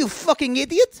Claus, you fucking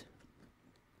idiot.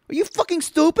 Are you fucking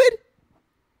stupid?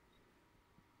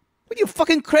 Are you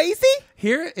fucking crazy?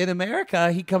 Here in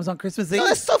America, he comes on Christmas Eve. No,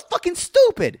 that's so fucking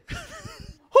stupid. Who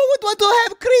would want to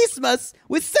have Christmas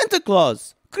with Santa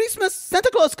Claus? Santa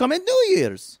Claus come in New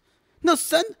Year's. No,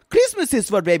 son, Christmas is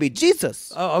for baby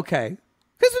Jesus. Oh, okay.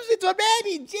 Christmas is for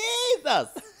baby Jesus.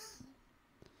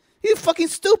 You fucking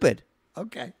stupid.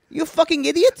 Okay. You fucking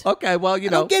idiot. Okay, well, I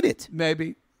don't get it.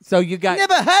 Maybe. So you got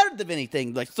Never heard of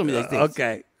anything like some of these things.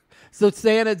 Okay. So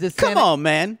Santa, Come on,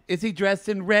 man. Is he dressed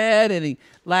in red and he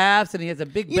laughs and he has a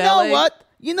big belly?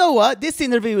 You know what? This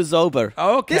interview is over.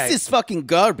 Okay. This is fucking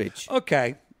garbage.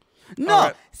 Okay. No, All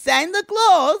right. Santa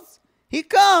Claus, he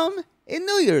come in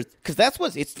New Year's. Because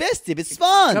it's festive. It's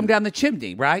fun. Come down the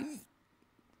chimney, right?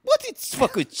 What is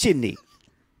fucking chimney?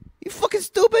 You fucking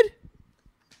stupid?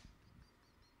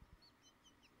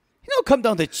 He don't come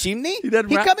down the chimney. He come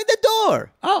in the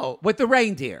door. Oh, with the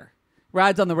reindeer.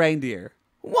 Rides on the reindeer.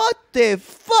 What the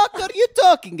fuck are you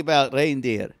talking about,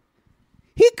 reindeer?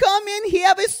 He come in, he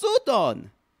have a suit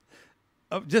on.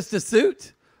 Oh, just a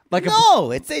suit?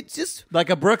 It's just...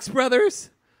 Like a Brooks Brothers?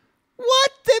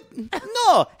 What the...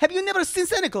 No, have you never seen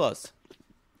Santa Claus?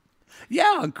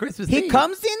 Yeah, on Christmas Eve. He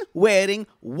comes in wearing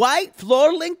white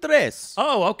floor-length dress.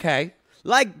 Oh, okay.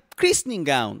 Like christening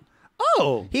gown.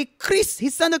 Oh.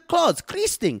 He's Santa Claus,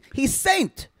 christening. He's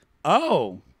saint.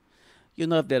 Oh. You're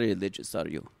not very religious, are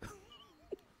you?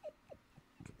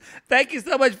 Thank you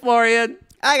so much, Florian.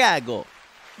 I gotta go.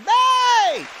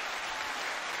 Bye!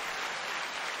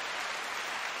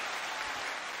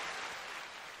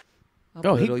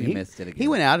 Oh, you missed it again. He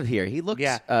went out of here. He looked... he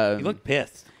looked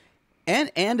pissed.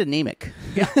 And anemic.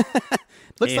 Yeah.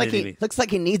 looks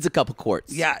like he needs a couple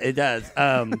quarts. Yeah, it does.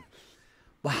 Wow.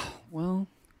 Well...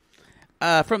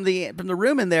 from the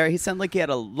room in there, he sounded like he had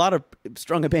a lot of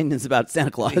strong opinions about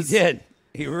Santa Claus. He did.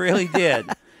 He really did.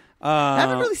 I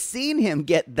haven't really seen him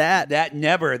get that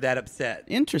upset.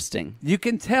 Interesting. You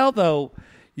can tell, though,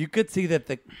 you could see that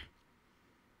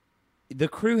the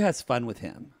crew has fun with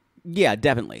him. Yeah,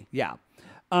 definitely. Yeah.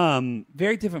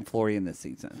 Very different Florian this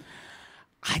season.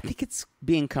 I think it's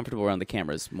being comfortable around the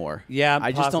cameras more. Yeah,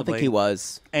 I just don't think he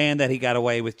was. And that he got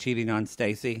away with cheating on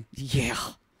STACEY. Yeah.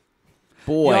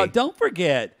 Boy. You know, don't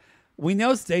forget, we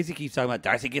know STACEY keeps talking about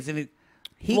Darcey gets in it.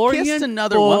 He Florian kissed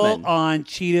another woman. On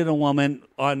cheated a woman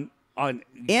on in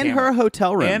camera. her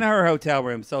hotel room. In her hotel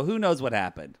room. So who knows what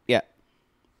happened? Yeah.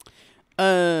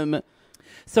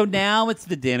 So now it's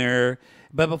the dinner,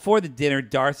 but before the dinner,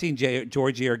 Darcey and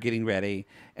Georgie are getting ready,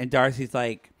 and Darcey's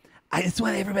like, "I just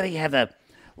want everybody to have the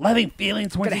loving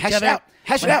feelings towards each other.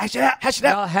 Hash it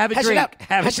out. Have a drink.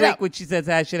 Have a drink." When she says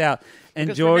 "hash it out," and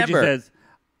because Georgie remember, says,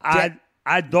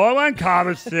 I don't want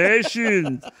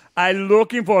conversations. I'm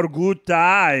looking for a good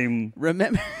time.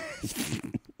 Remember,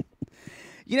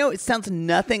 you know, it sounds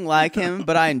nothing like him,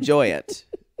 but I enjoy it.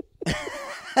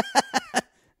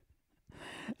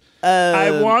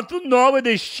 I want to know where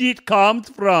the shit comes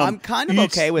from. I'm kind of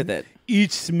okay with it.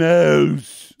 It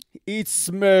smells. It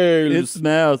smells. It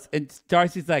smells. And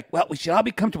Darcey's like, well, we should all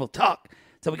be comfortable to talk.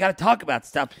 So we got to talk about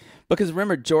stuff. Because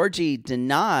remember, Georgie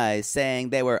denies saying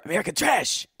they were American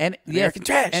trash. And American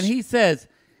trash. And he says,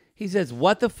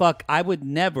 what the fuck? I would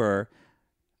never.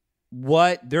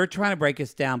 What? They're trying to break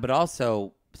us down, but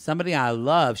also somebody I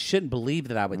love shouldn't believe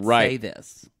that I would say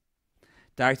this.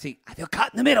 Darcey, I feel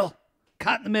caught in the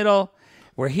middle,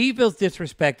 where he feels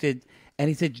disrespected. And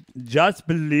he said, just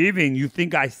believing you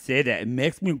think I said that, it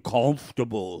makes me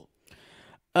uncomfortable.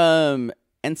 And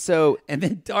then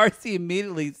Darcey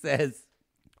immediately says,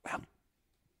 well,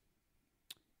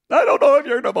 I don't know if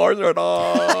you're divorced or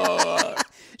not.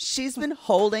 She's been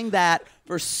holding that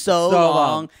for so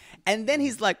long. And then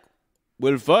he's like,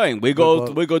 well, fine. We go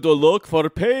to look for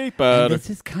paper. And this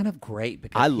is kind of great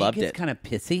because I loved he gets it. kind of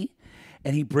pissy.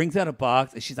 And he brings out a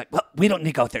box, and she's like, well, we don't need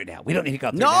to go through now.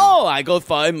 No, I go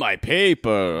find my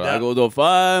paper. I go to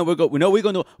find.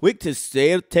 We can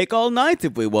stay, take all night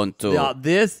if we want to. Now,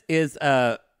 this is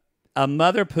a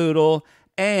mother poodle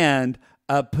and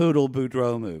a poodle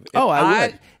Boudreaux move. I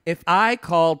would. If I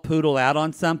called Poodle out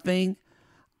on something,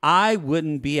 I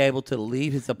wouldn't be able to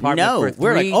leave his apartment for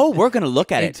we're going to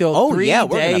look at it. Until 3 we're going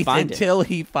to days find until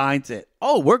he finds it.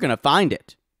 Oh, we're going to find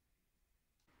it.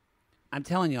 I'm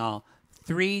telling y'all,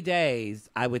 3 days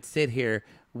I would sit here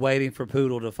waiting for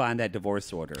Poodle to find that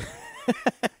divorce order.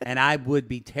 And I would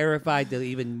be terrified to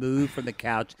even move from the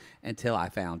couch until I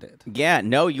found it. Yeah,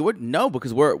 no, you wouldn't know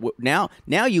because we're now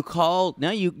you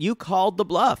called the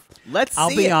bluff.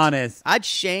 I'll be honest. I'd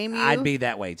shame you. I'd be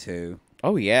that way too.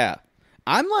 Oh yeah.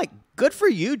 I'm like, good for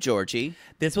you, Georgie.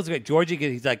 This was great.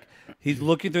 Georgie, he's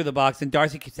looking through the box, and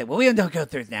Darcey keeps saying, well, we don't go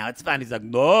through it now. It's fine. He's like,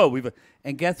 no,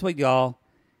 and guess what, y'all?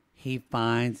 He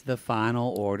finds the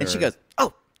final order. And she goes,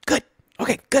 oh, good.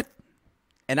 Okay, good.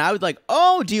 And I would like,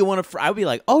 oh, do you want to? I would be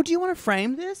like, oh, do you want to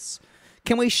frame this?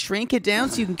 Can we shrink it down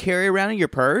so you can carry it around in your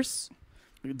purse?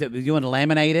 Do you want to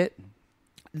laminate it?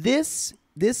 This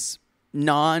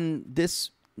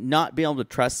not being able to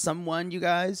trust someone, you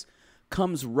guys,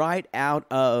 comes right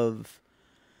out of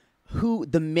who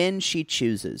the men she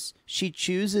chooses. She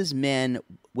chooses men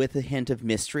with a hint of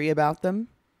mystery about them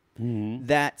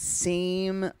that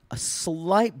seem a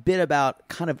slight bit about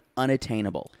kind of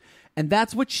unattainable. And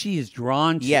that's what she is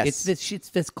drawn to. Yes. It's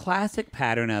this classic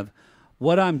pattern of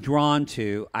what I'm drawn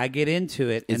to. I get into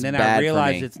it, It's and then bad I for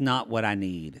realize me. it's not what I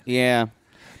need. Yeah.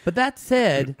 But that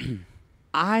said,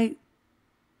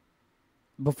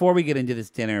 before we get into this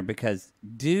dinner, because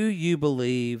do you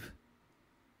believe...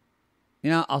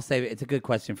 I'll save it. It's a good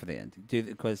question for the end. Do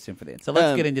the question for the end. So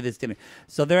let's get into this dinner.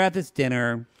 So they're at this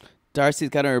dinner. Darcey's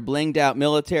got her blinged out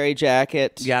military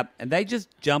jacket. Yep. And they just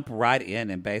jump right in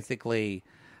and basically,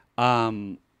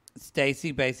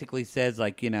 Stacey basically says,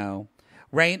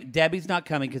 Debbie's not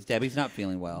coming because Debbie's not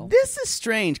feeling well. This is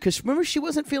strange because remember she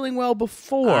wasn't feeling well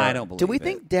before. I don't believe Do we it.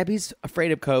 think Debbie's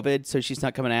afraid of COVID, so she's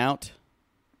not coming out?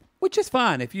 Which is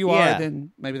fine. If you Yeah. are,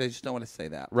 then maybe they just don't want to say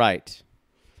that. Right.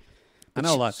 I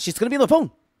know a lot. She's going to be on the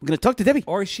phone. I'm going to talk to Debbie.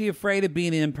 Or is she afraid of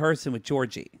being in person with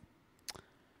Georgie?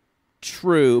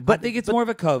 True, I think it's more of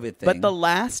a COVID thing. But the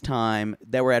last time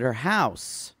they were at her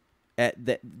house,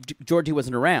 Georgie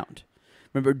wasn't around.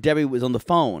 Remember, Debbie was on the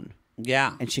phone,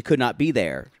 yeah. and she could not be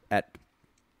there.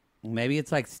 Maybe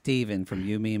it's like Steven from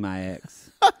You, Me, and My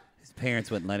Ex. His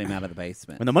parents wouldn't let him out of the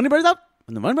basement. When the money runs out,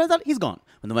 he's gone.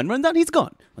 When the money runs out, he's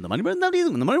gone. When the money runs out, he's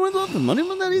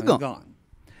gone.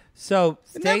 So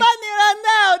The money runs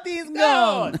out, he's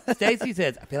gone. Stacey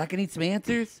says, I feel like I need some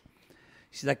answers.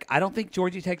 She's like, I don't think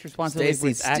Georgie takes responsibility for Stacey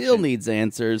his still actions. needs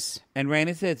answers. And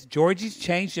Raina says, Georgie's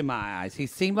changed in my eyes. He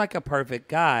seemed like a perfect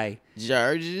guy.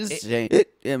 Georgie's changed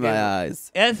in my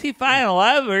eyes. Is he finding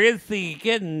love or is he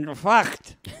getting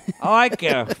fucked? Oh, I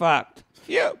get fucked.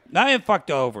 Yeah. Now I'm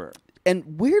fucked over.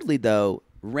 And weirdly, though,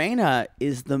 Raina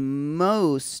is the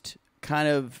most kind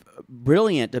of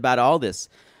brilliant about all this.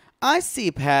 I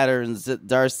see patterns that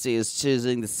Darcey is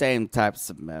choosing the same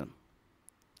types of men.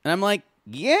 And I'm like,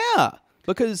 yeah,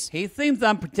 because... He seems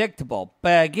unpredictable.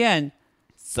 But again,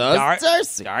 so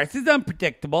Darcey. Darcey's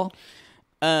unpredictable.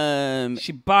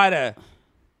 She bought a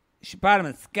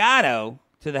Moscato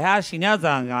to the house. She knows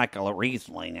I'm like a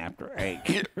Riesling after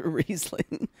 8.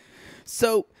 Riesling.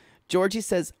 So Georgie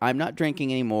says, I'm not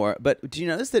drinking anymore. But do you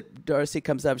notice that Darcey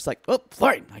comes up? She's like, oh,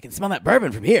 Florian, I can smell that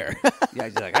bourbon from here. Yeah,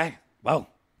 she's like, hey, whoa.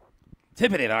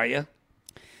 Tipping it, are you?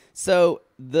 So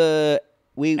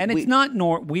it's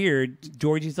not weird.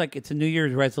 Georgie's like, it's a New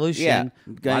Year's resolution. Yeah,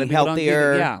 getting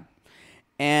healthier. Yeah.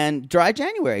 And dry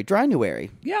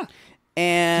January. Yeah.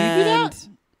 And do you do that?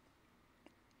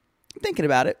 I'm thinking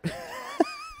about it.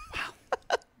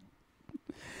 Wow.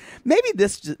 maybe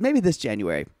this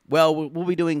January. Well,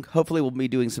 hopefully we'll be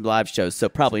doing some live shows, so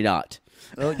probably not.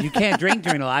 Well, you can't drink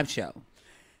during a live show.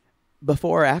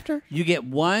 Before or after? You get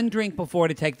one drink before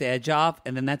to take the edge off,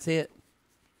 and then that's it.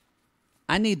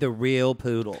 I need the real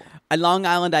poodle. A Long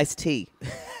Island iced tea.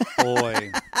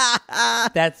 Boy.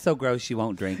 That's so gross you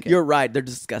won't drink it. You're right. They're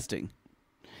disgusting.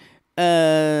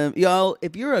 Y'all,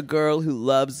 if you're a girl who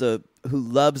loves a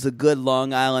good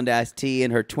Long Island iced tea in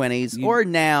her 20s or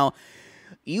now,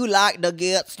 you like to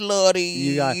get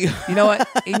slutty. You know what?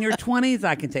 In your 20s,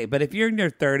 I can take. But if you're in your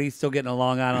 30s still getting a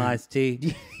Long Island iced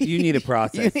tea, you need to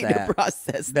process you need that. to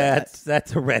process that.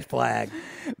 That's a red flag.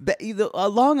 A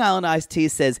Long Island iced tea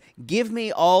says, give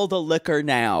me all the liquor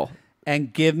now.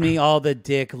 And give me all the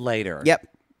dick later. Yep.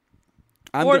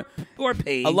 Or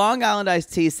pee. A Long Island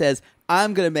iced tea says,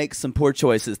 I'm going to make some poor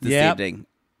choices this evening.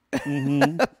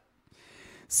 Mm-hmm.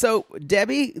 So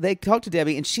they talk to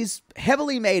Debbie, and she's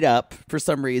heavily made up for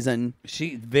some reason.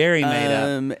 She's very made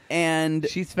up. And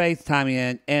she's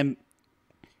FaceTiming, and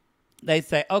they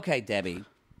say, okay, Debbie.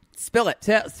 Spill it.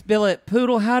 Spill it.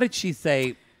 Poodle, how did she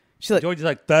say? She's like, George's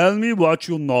like, tell me what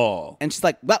you know. And she's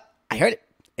like, well, I heard it.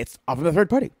 It's off of a third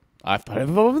party. I've heard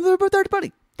it off of a third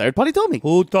party. Third party told me.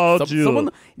 Who told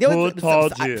you? Who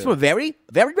told you? From a very,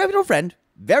 very reputable friend.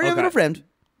 Very reputable friend.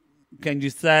 Can you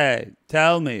say?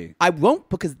 Tell me. I won't,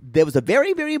 because there was a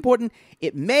very, very important...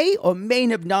 It may or may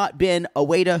have not been a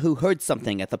waiter who heard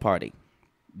something at the party.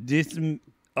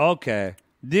 Okay.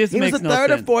 This makes no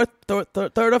sense. He was a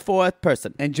third or fourth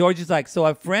person. And George is like, so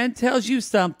a friend tells you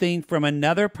something from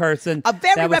another person a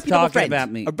very that was reputable talking friend.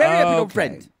 about me. A very reputable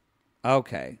friend.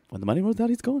 Okay. When the money runs out,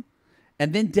 he's gone.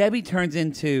 And then Debbie turns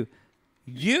into,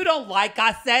 you don't like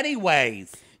us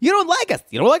anyways. You don't like us.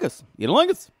 You don't like us. You don't like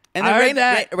us. And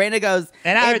then Raina goes...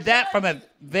 And I heard that from a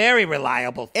very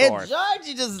reliable source. And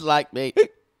Georgie just like me.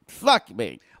 Fuck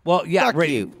me. Well, yeah, Fuck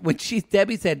you. When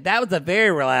Debbie said that was a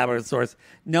very reliable source,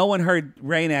 no one heard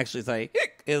Raina actually say,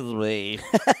 "Is me."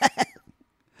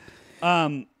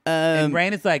 And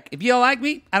Raina's like, "If you don't like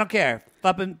me, I don't care.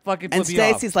 Fucking flip and me off."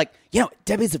 Stacey's like,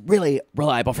 Debbie's a really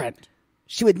reliable friend.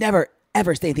 she would never,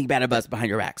 ever say anything bad about us behind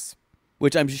your backs.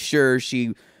 Which I'm sure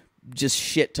she just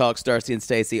shit talks Darcey and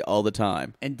Stacey all the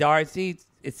time. And Darcey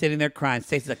is sitting there crying.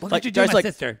 Stacey's like, what did you do to my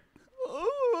sister?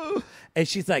 Oh. And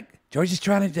she's like, George is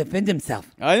trying to defend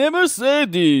himself. I never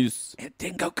said this. It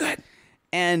didn't go good.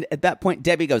 And at that point,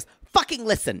 Debbie goes, fucking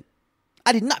listen.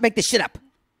 I did not make this shit up.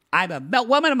 I'm a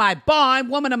woman of my bond,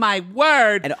 woman of my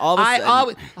word. And all of a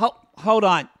sudden... Hold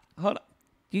on. Do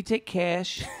you take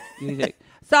cash?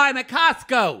 Sorry, I'm at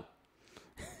Costco.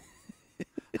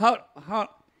 Hold.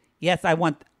 Yes, I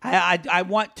want 2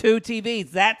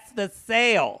 TVs. That's the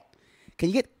sale. Can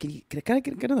I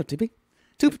get another TV?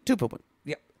 Two for one.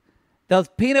 Yep. Those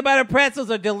peanut butter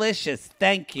pretzels are delicious.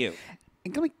 Thank you.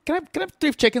 And can I have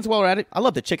 3 chickens while we're at it? I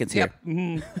love the chickens here. Yep.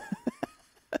 Mm-hmm.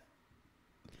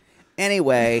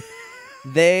 Anyway,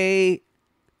 the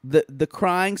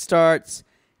crying starts.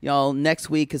 Y'all, next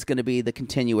week is going to be the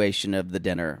continuation of the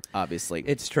dinner, obviously.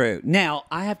 It's true. Now,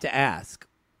 I have to ask,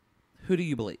 who do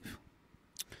you believe?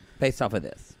 Based off of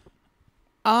this.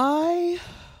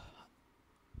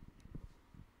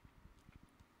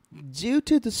 Due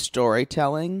to the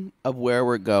storytelling of where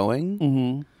we're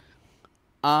going,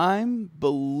 I'm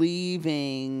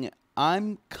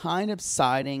kind of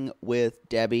siding with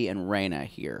Debbie and Raina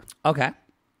here. Okay.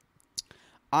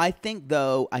 I think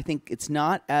it's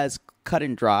not as cut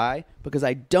and dry because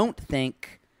I don't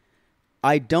think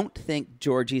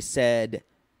Georgie said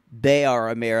they are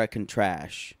American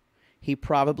trash. He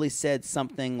probably said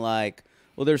something like,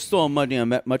 well, there's so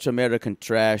much American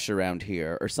trash around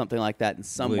here or something like that, and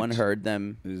someone heard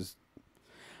them.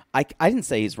 I didn't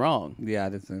say he's wrong. Yeah, I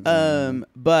didn't say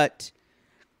but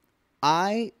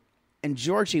I and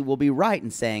Georgie will be right in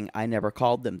saying I never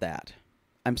called them that.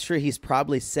 I'm sure he's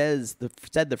probably said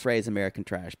the phrase American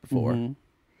trash before.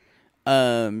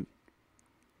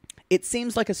 It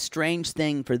seems like a strange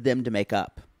thing for them to make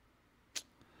up.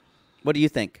 What do you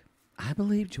think? I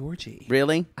believe Georgie.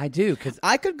 Really? I do, because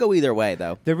I could go either way,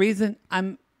 though. the reason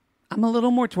I'm a little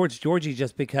more towards Georgie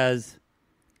just because,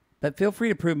 but feel free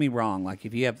to prove me wrong. Like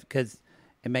if you have, because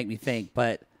it make me think.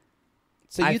 But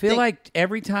So I you feel think- like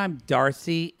every time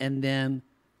Darcey and them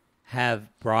have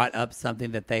brought up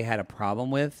something that they had a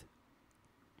problem with,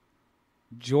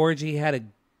 Georgie had a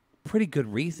pretty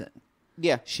good reason.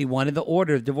 Yeah. She wanted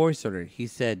the divorce order. He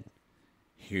said,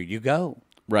 "Here you go."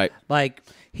 Right. Like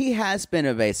He has been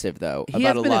evasive, though, he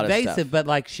about has a been lot of evasive, stuff. but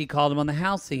like she called him on the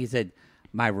house. He said,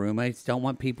 "My roommates don't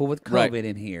want people with COVID Right.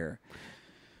 in here."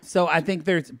 So I think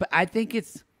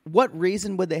it's. What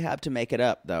reason would they have to make it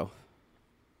up, though?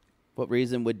 What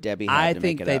reason would Debbie have to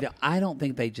make it up? I don't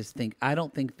think they just think. I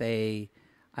don't think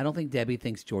Debbie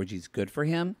thinks Georgie's good for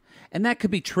him, and that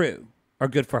could be true, or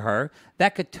good for her.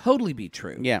 That could totally be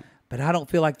true. Yeah. But I don't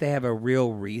feel like they have a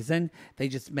real reason. They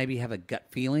just maybe have a gut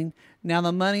feeling. Now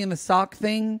the money in the sock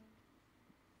thing.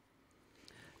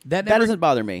 That doesn't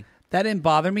bother me. That didn't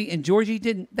bother me, and Georgie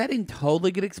didn't. That didn't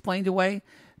totally get explained away,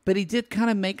 but he did kind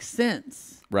of make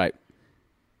sense. Right.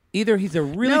 Either he's a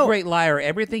really great liar,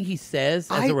 everything he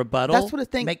says as a rebuttal That's what I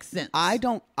think. makes sense. I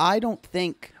don't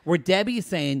think. Where Debbie is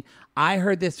saying, I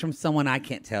heard this from someone I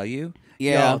can't tell you.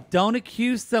 Yeah. Y'all, don't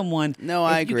accuse someone. No,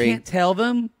 if I agree. you can't tell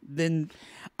them, then...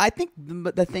 I think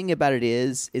the thing about it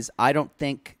is I don't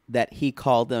think that he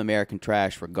called them American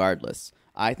trash regardless.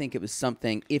 I think it was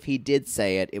something, if he did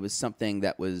say it, it was something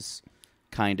that was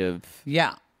kind of...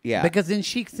 Yeah. Yeah. Because then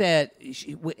she said,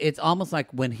 it's almost like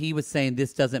when he was saying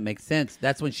this doesn't make sense,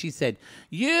 that's when she said,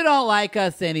 you don't like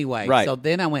us anyway. Right. So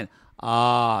then I went,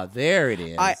 there it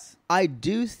is. I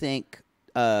do think...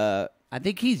 I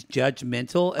think he's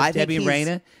judgmental of Debbie and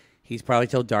Raina. He's probably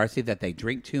told Darcey that they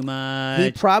drink too much.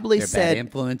 He probably they're said... bad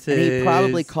influences. And he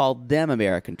probably called them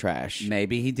American trash.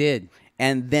 Maybe he did.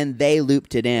 And then they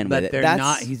looped it in But with it. they're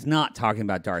not. He's not talking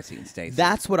about Darcey and Stacey.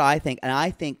 That's what I think. And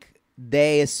I think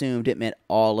they assumed it meant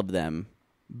all of them.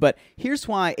 But here's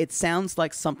why it sounds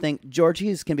like something...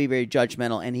 Georgie's can be very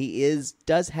judgmental, and he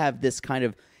does have this kind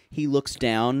of... He looks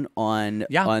down on...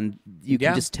 Yeah. You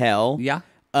can just tell. Yeah.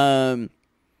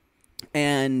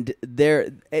 And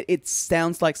it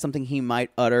sounds like something he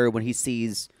might utter when he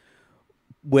sees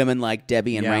women like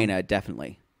Debbie and Raina,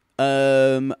 definitely.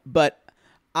 But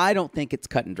I don't think it's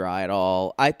cut and dry at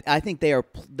all. I think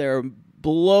they're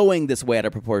blowing this way out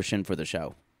of proportion for the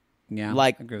show. Yeah,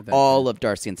 like I agree with that all of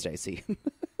Darcey and Stacey.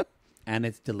 And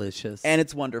it's delicious. And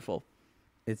it's wonderful.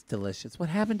 It's delicious. What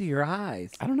happened to your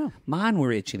eyes? I don't know. Mine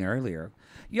were itching earlier.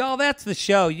 Y'all, that's the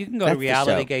show. You can go to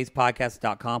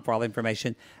realitygazepodcast.com for all the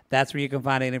information. That's where you can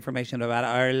find out information about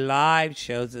our live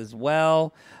shows as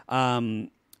well.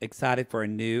 Excited for a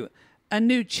new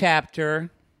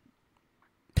chapter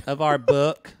of our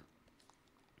book.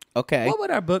 Okay. What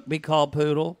would our book be called,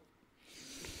 Poodle?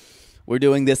 We're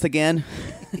doing this again.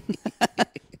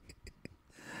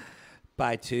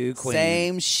 By two queens.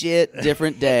 Same shit,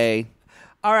 different day.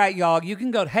 All right, y'all. You can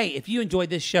go. Hey, if you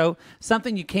enjoyed this show,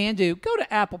 something you can do, go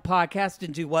to Apple Podcast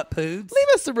and do what, Poods? Leave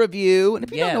us a review. And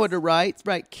if you don't know what to write,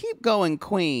 keep going,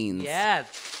 Queens.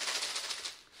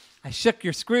 Yes. I shook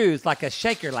your screws like a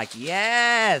shaker, like,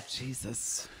 yes.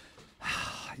 Jesus.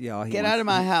 Y'all, get out of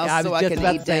my house so I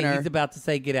can eat dinner. He's about to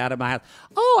say, get out of my house.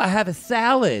 Oh, I have a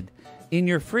salad in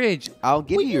your fridge. I'll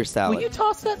give you your salad. Will you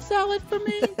toss that salad for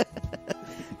me?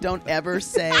 Don't ever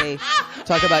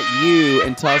talk about you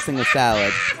and tossing a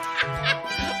salad.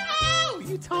 Oh,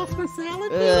 you toss my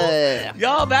salad?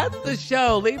 Y'all, that's the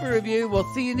show. Leave a review.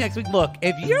 We'll see you next week. Look,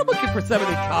 if you're looking for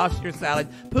somebody to toss your salad,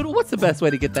 Poodle, what's the best way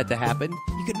to get that to happen?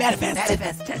 You can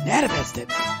manifest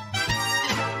it.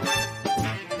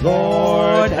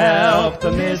 Lord, help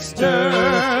the mister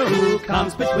who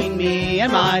comes between me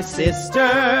and my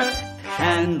sister.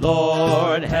 And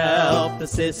Lord, help the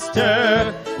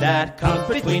sister that comes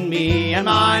between me and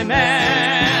my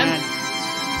man.